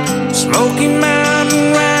 Smoky Mountain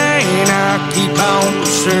rain, I keep on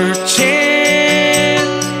searching.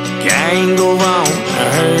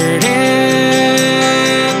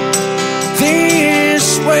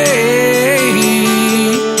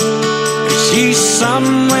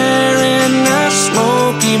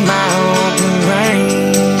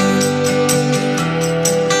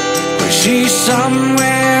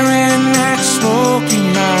 somewhere in that Smoky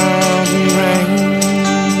Mountain range.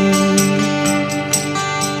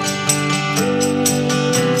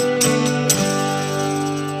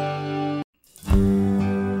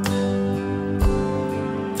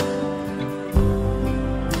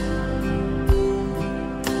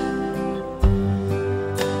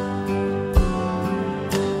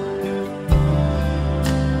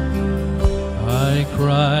 I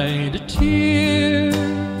cried a tear,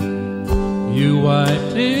 you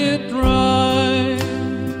wiped it dry.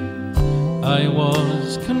 I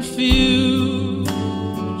was confused,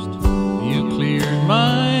 you cleared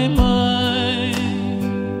my mind.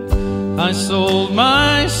 I sold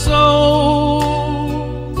my soul,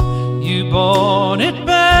 you bought it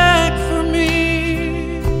back for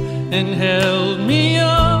me and held me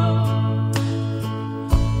up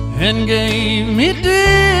and gave me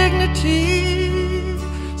dignity.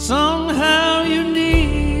 Somehow you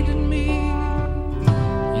needed me.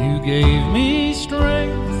 You gave me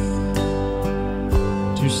strength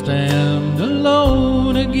to stand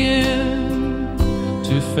alone again,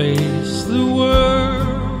 to face the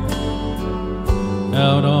world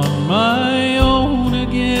out on my own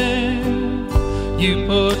again. You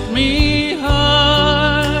put me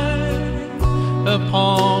high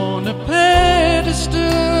upon a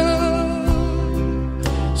pedestal,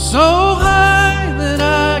 so high that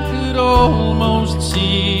I could almost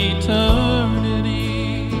see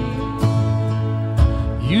eternity.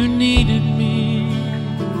 You needed me,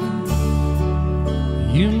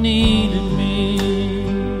 you needed me,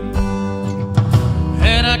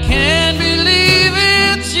 and I can't believe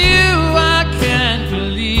it's you, I can't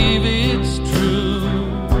believe it's true.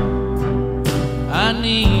 I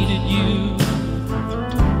needed you,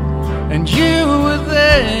 and you were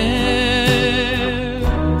there,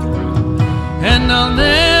 and I'll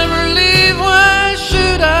never leave. Why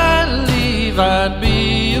should I leave? I'd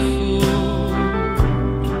be a fool,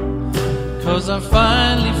 'cause I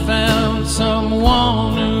finally found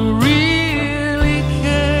someone who really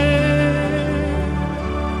cared.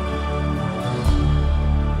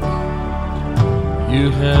 You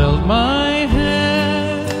held my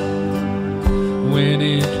hand when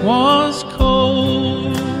it was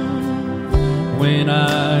cold, when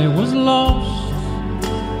I was lost.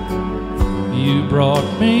 You brought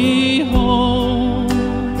me home,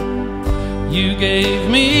 you gave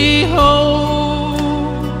me hope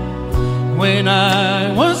when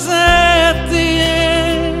I was at the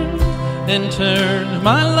end, and turned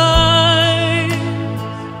my life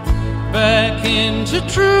back into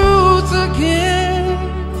truth again.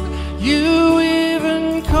 You even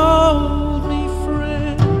called me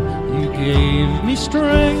friend, you gave me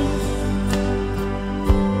strength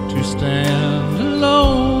to stand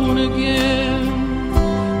alone again,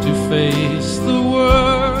 to face the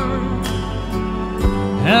world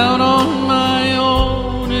out on my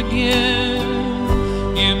own again.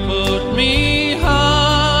 You put me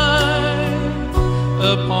high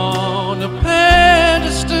upon a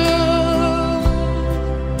pedestal,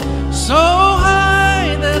 so high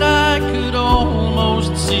that I could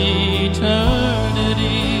almost see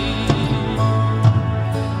eternity.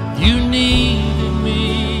 You needed me,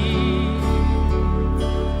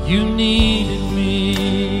 you needed me,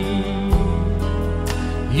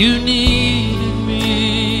 you needed me,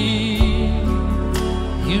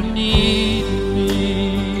 you needed me.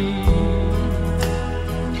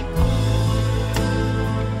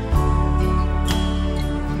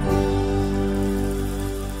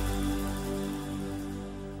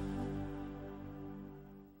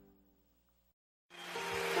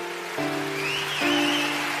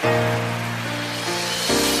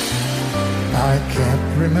 I can't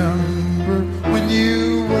remember when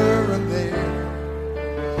you weren't there,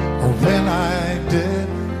 or when I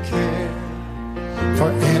didn't care for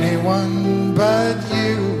anyone but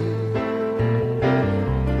you.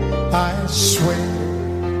 I swear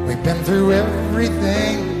we've been through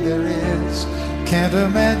everything there is. Can't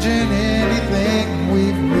imagine anything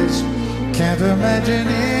we've missed. Can't imagine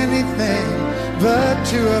anything the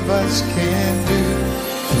two of us can do.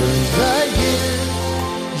 Through the years,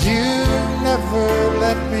 you never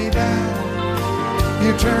let me down.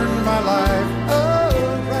 You turned my life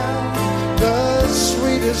around. The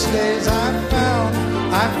sweetest days I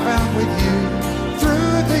found with you.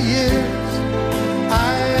 Through the years,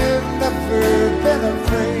 I've never been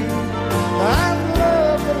afraid. I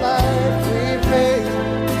love the life we made,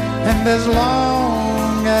 and as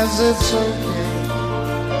long as it's okay,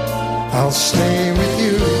 I'll stay with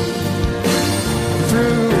you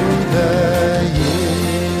through the years.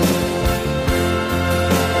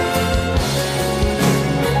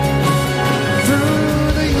 Through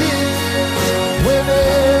the years,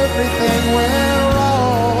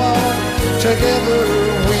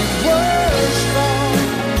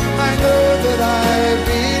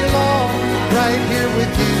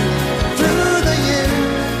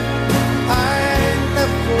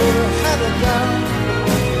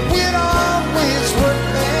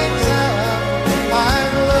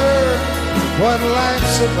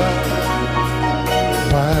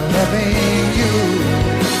 loving you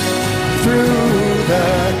through the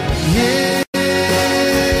years.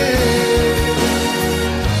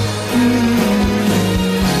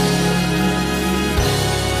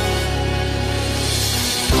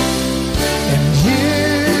 And you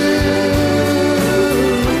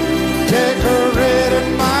decorated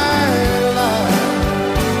my life,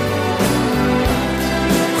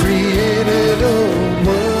 created a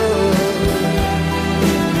world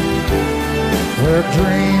where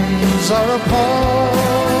dreams are apart.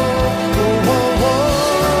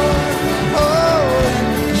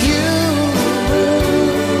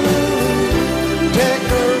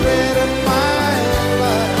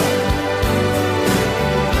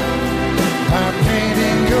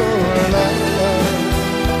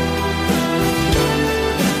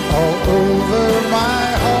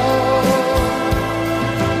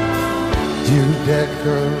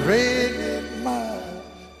 Decorated my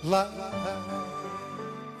life.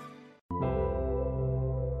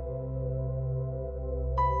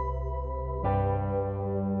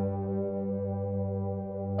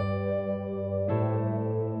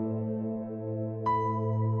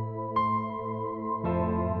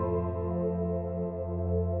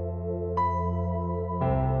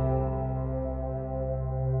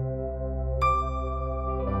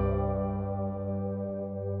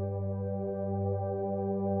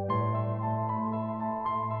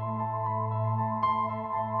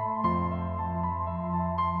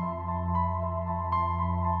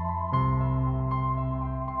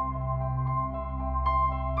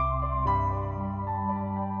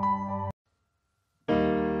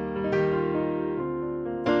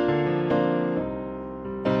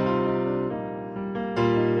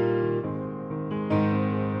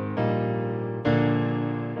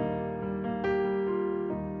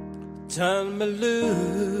 Turn me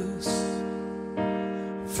loose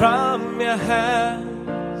from your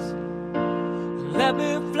hands, let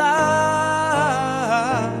me fly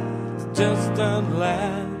to distant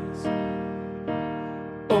lands,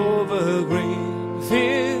 over green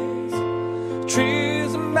fields,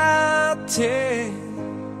 trees and mountains,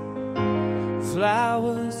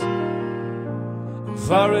 flowers and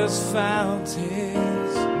forest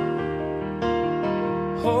fountains,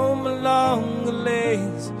 home along the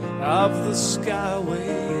lanes of the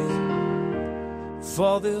skyways,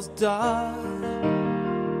 for this dark,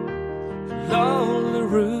 lonely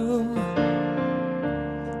room,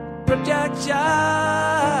 project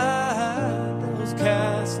shadows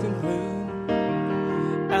casting gloom,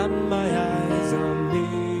 and my eyes are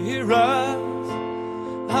mirrors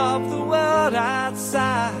of the world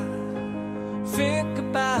outside. Think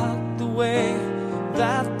about the way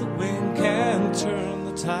that the wind can turn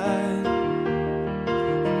the tide.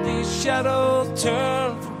 Shadows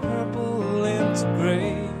turn from purple into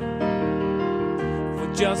gray, for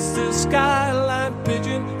just this skyline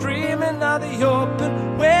pigeon dreaming of the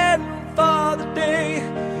open, waiting for the day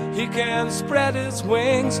he can spread his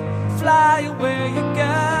wings, fly away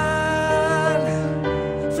again,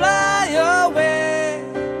 fly away,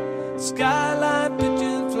 skyline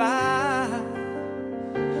pigeon, fly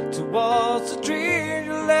towards the dream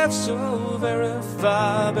you left so very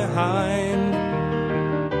far behind.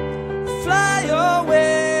 Fly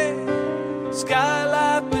away,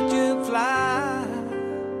 skyline pigeon, fly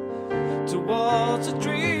towards a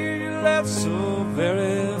dream you left so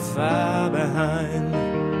very far behind.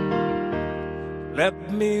 Let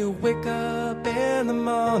me wake up in the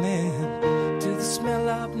morning to the smell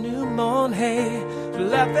of new mown hay, to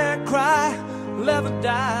laugh and cry, live and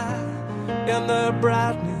die in the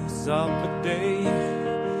brightness of the day.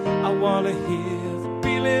 I want to hear the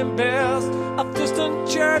pealing bells of distant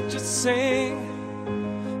churches sing.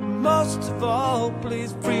 Most of all,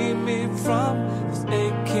 please free me from this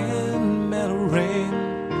aching metal ring.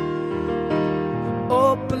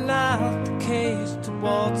 Open out the cage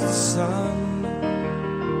towards the sun,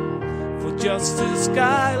 for just a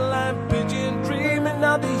skyline pigeon dreaming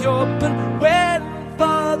of the open, waiting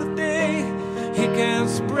for the day he can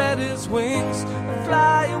spread his wings and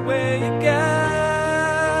fly away again.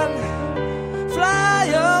 Fly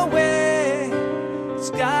away,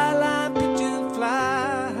 skyline pigeon,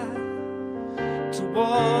 fly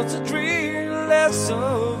towards a dream left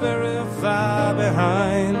so very far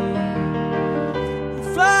behind.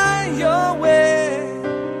 Fly your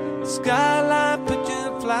way, skyline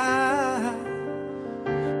pigeon, fly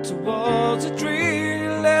towards a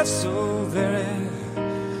dream left so very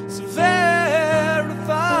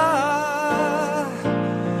far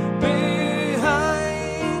behind.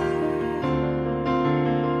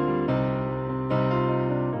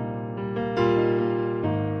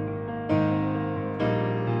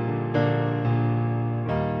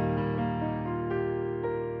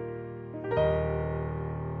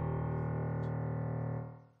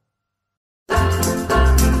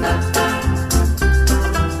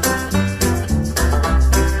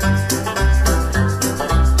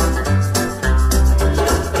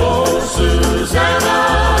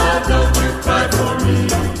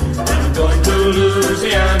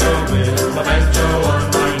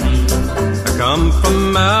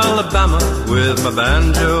 with my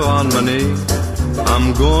banjo on my knee.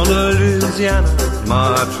 I'm going to Louisiana,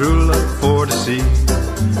 my true love for to see.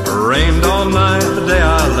 Rained all night the day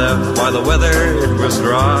I left, while the weather it was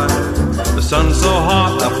dry. The sun so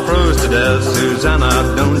hot I froze to death. Susana,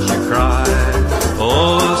 don't you cry.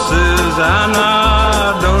 Oh, Susana,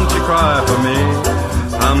 don't you cry for me.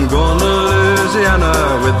 I'm going to Louisiana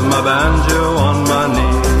with my banjo on my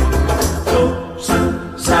knee. Oh,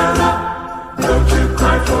 Susana, don't you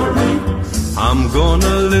cry for me. I'm going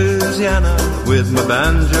to Louisiana with my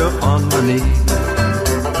banjo on my knee.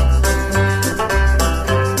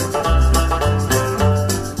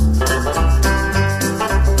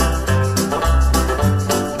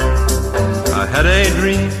 I had a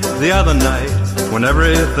dream the other night when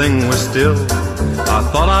everything was still. I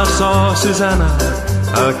thought I saw Susana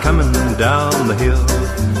coming down the hill.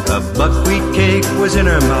 A buckwheat cake was in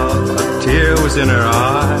her mouth, a tear was in her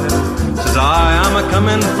eye. Says I'm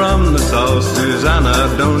a-coming from the south, Susana,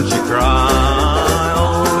 don't you cry.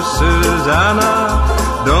 Oh, Susana,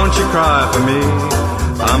 don't you cry for me.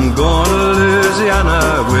 I'm going to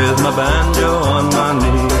Louisiana with my banjo on my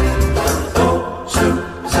knee. Oh,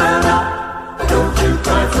 Susana, don't you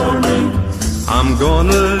cry for me. I'm going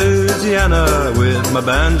to Louisiana with my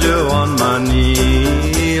banjo on my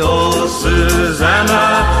knee. Oh, Susana,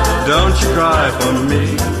 don't you cry for me.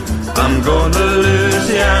 I'm going to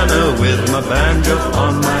Louisiana with my banjo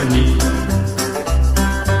on my knee.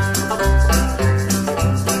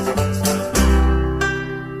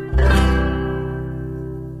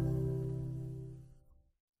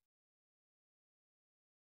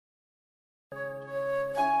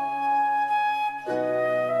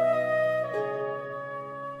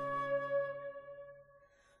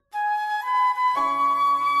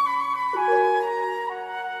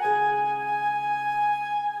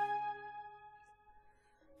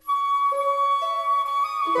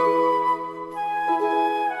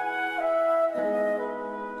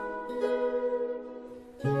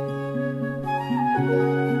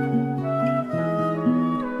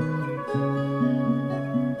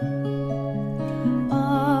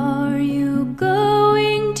 Are you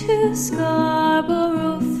going to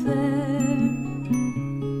Scarborough Fair?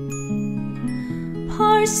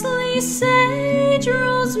 Parsley, sage,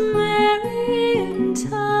 rosemary, and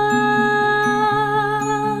thyme.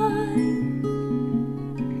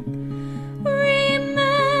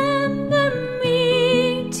 Remember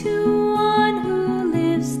me to one who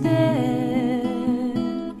lives there.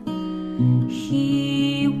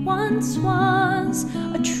 He once was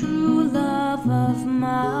a true love of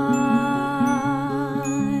mine.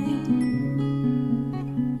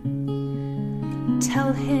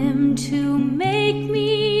 Tell him to make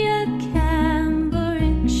me a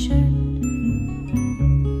cambric shirt.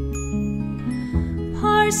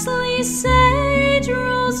 Parsley, sage,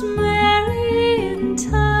 rosemary, and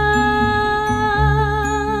thyme.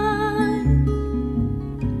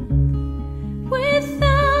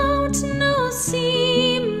 Without no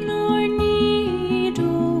seam nor needlework,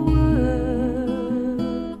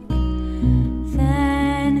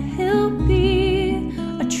 then he'll be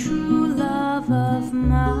a true love of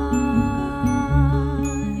mine.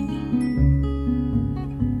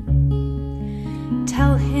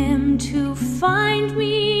 Tell him to find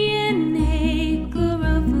me an acre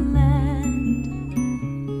of land.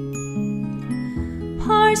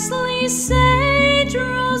 Parsley, sage,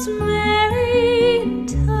 rosemary, and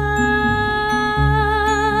thyme.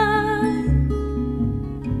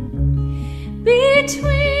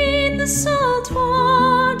 Between the salt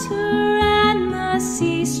water and the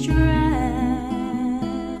sea strand,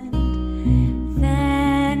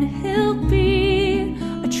 then he'll be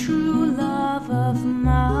a true love of mine.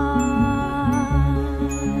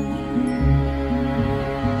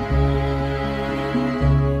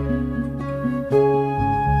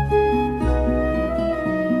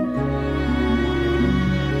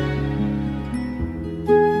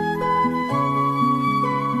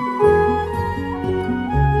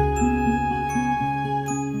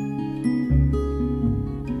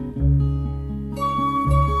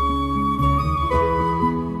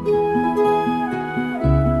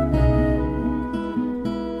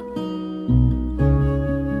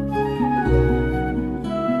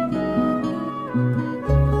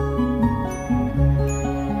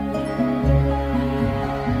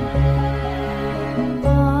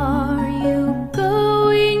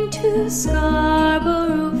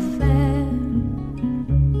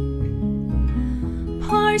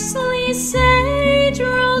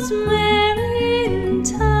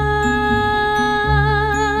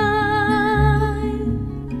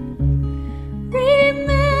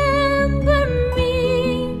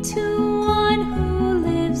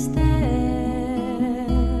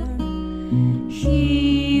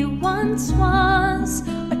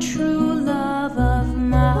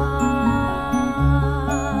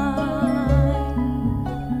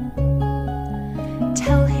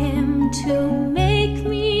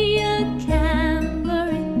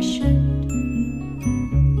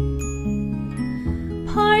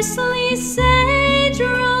 parsley, sage,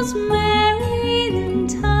 rosemary, and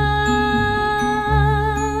thyme,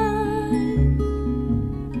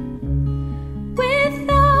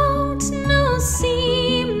 without no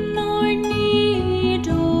seam nor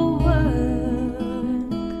needlework,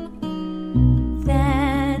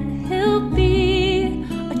 then he'll be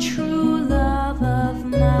a true love of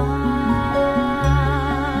mine.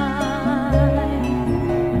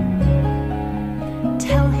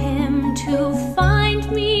 Tell him to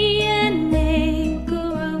find me an acre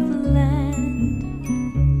of land,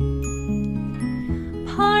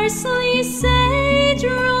 parsley, sage,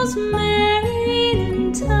 rosemary,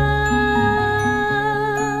 and thyme,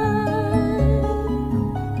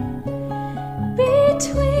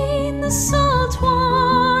 between the salt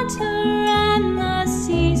water and the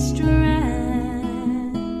sea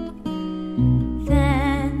strand,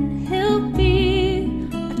 then he'll be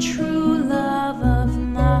a true love of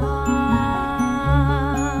mine.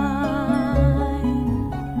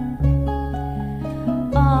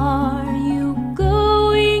 Are you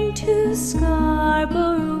going to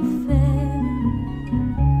Scarborough Fair?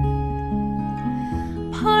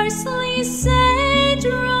 Parsley, sage,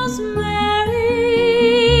 rosemary,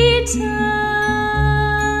 thyme,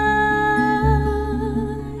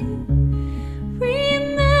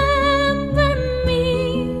 remember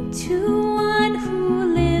me to one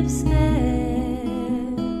who lives there.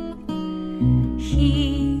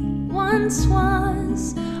 He once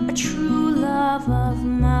was a true love of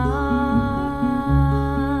mine.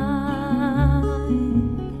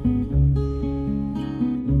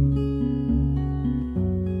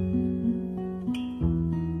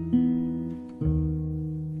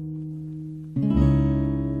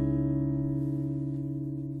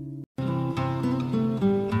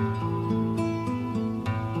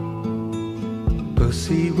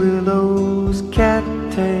 Pussywillows,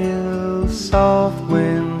 cattails, soft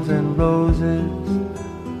winds and roses,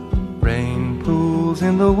 rain pools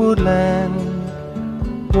in the woodland,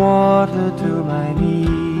 water to my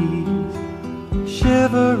knees,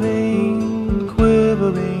 shivering,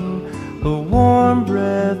 quivering, the warm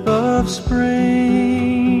breath of spring.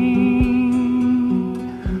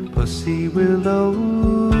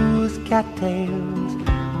 Pussywillows, cattails,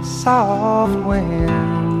 soft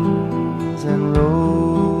winds and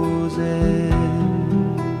roses,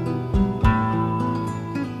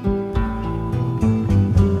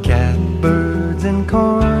 catbirds and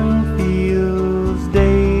cornfields,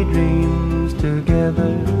 daydreams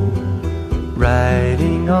together,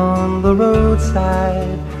 riding on the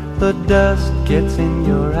roadside, the dust gets in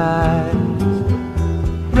your eyes,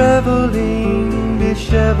 reveling,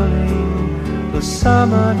 disheveling, the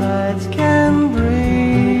summer nights can bring.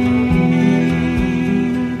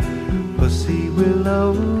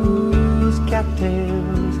 Pussywillows,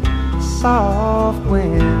 cattails, soft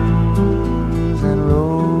winds and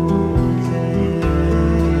roses.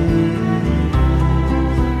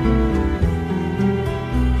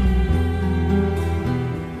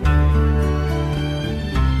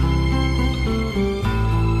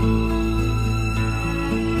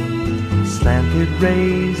 Slanted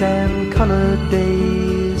rays and colored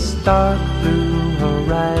days, stark blue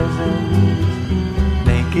horizons,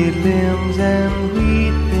 naked limbs and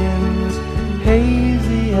wheat bins,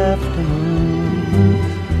 hazy afternoons.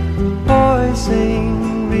 Boys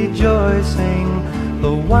sing, rejoicing,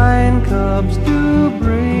 the wine cups do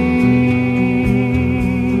bring.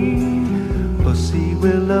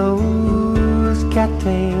 Pussywillows,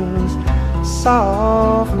 cattails,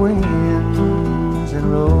 soft winds and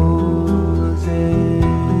roses.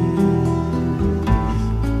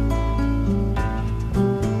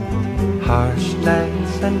 Harsh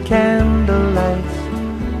nights and candlelights,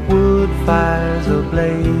 wood fires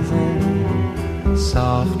ablazing,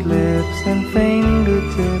 soft lips and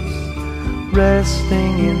fingertips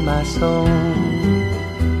resting in my soul,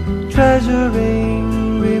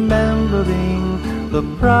 treasuring, remembering the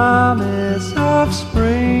promise of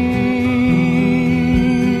spring.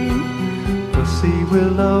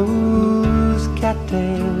 Pussywillows,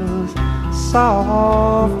 cattails, soft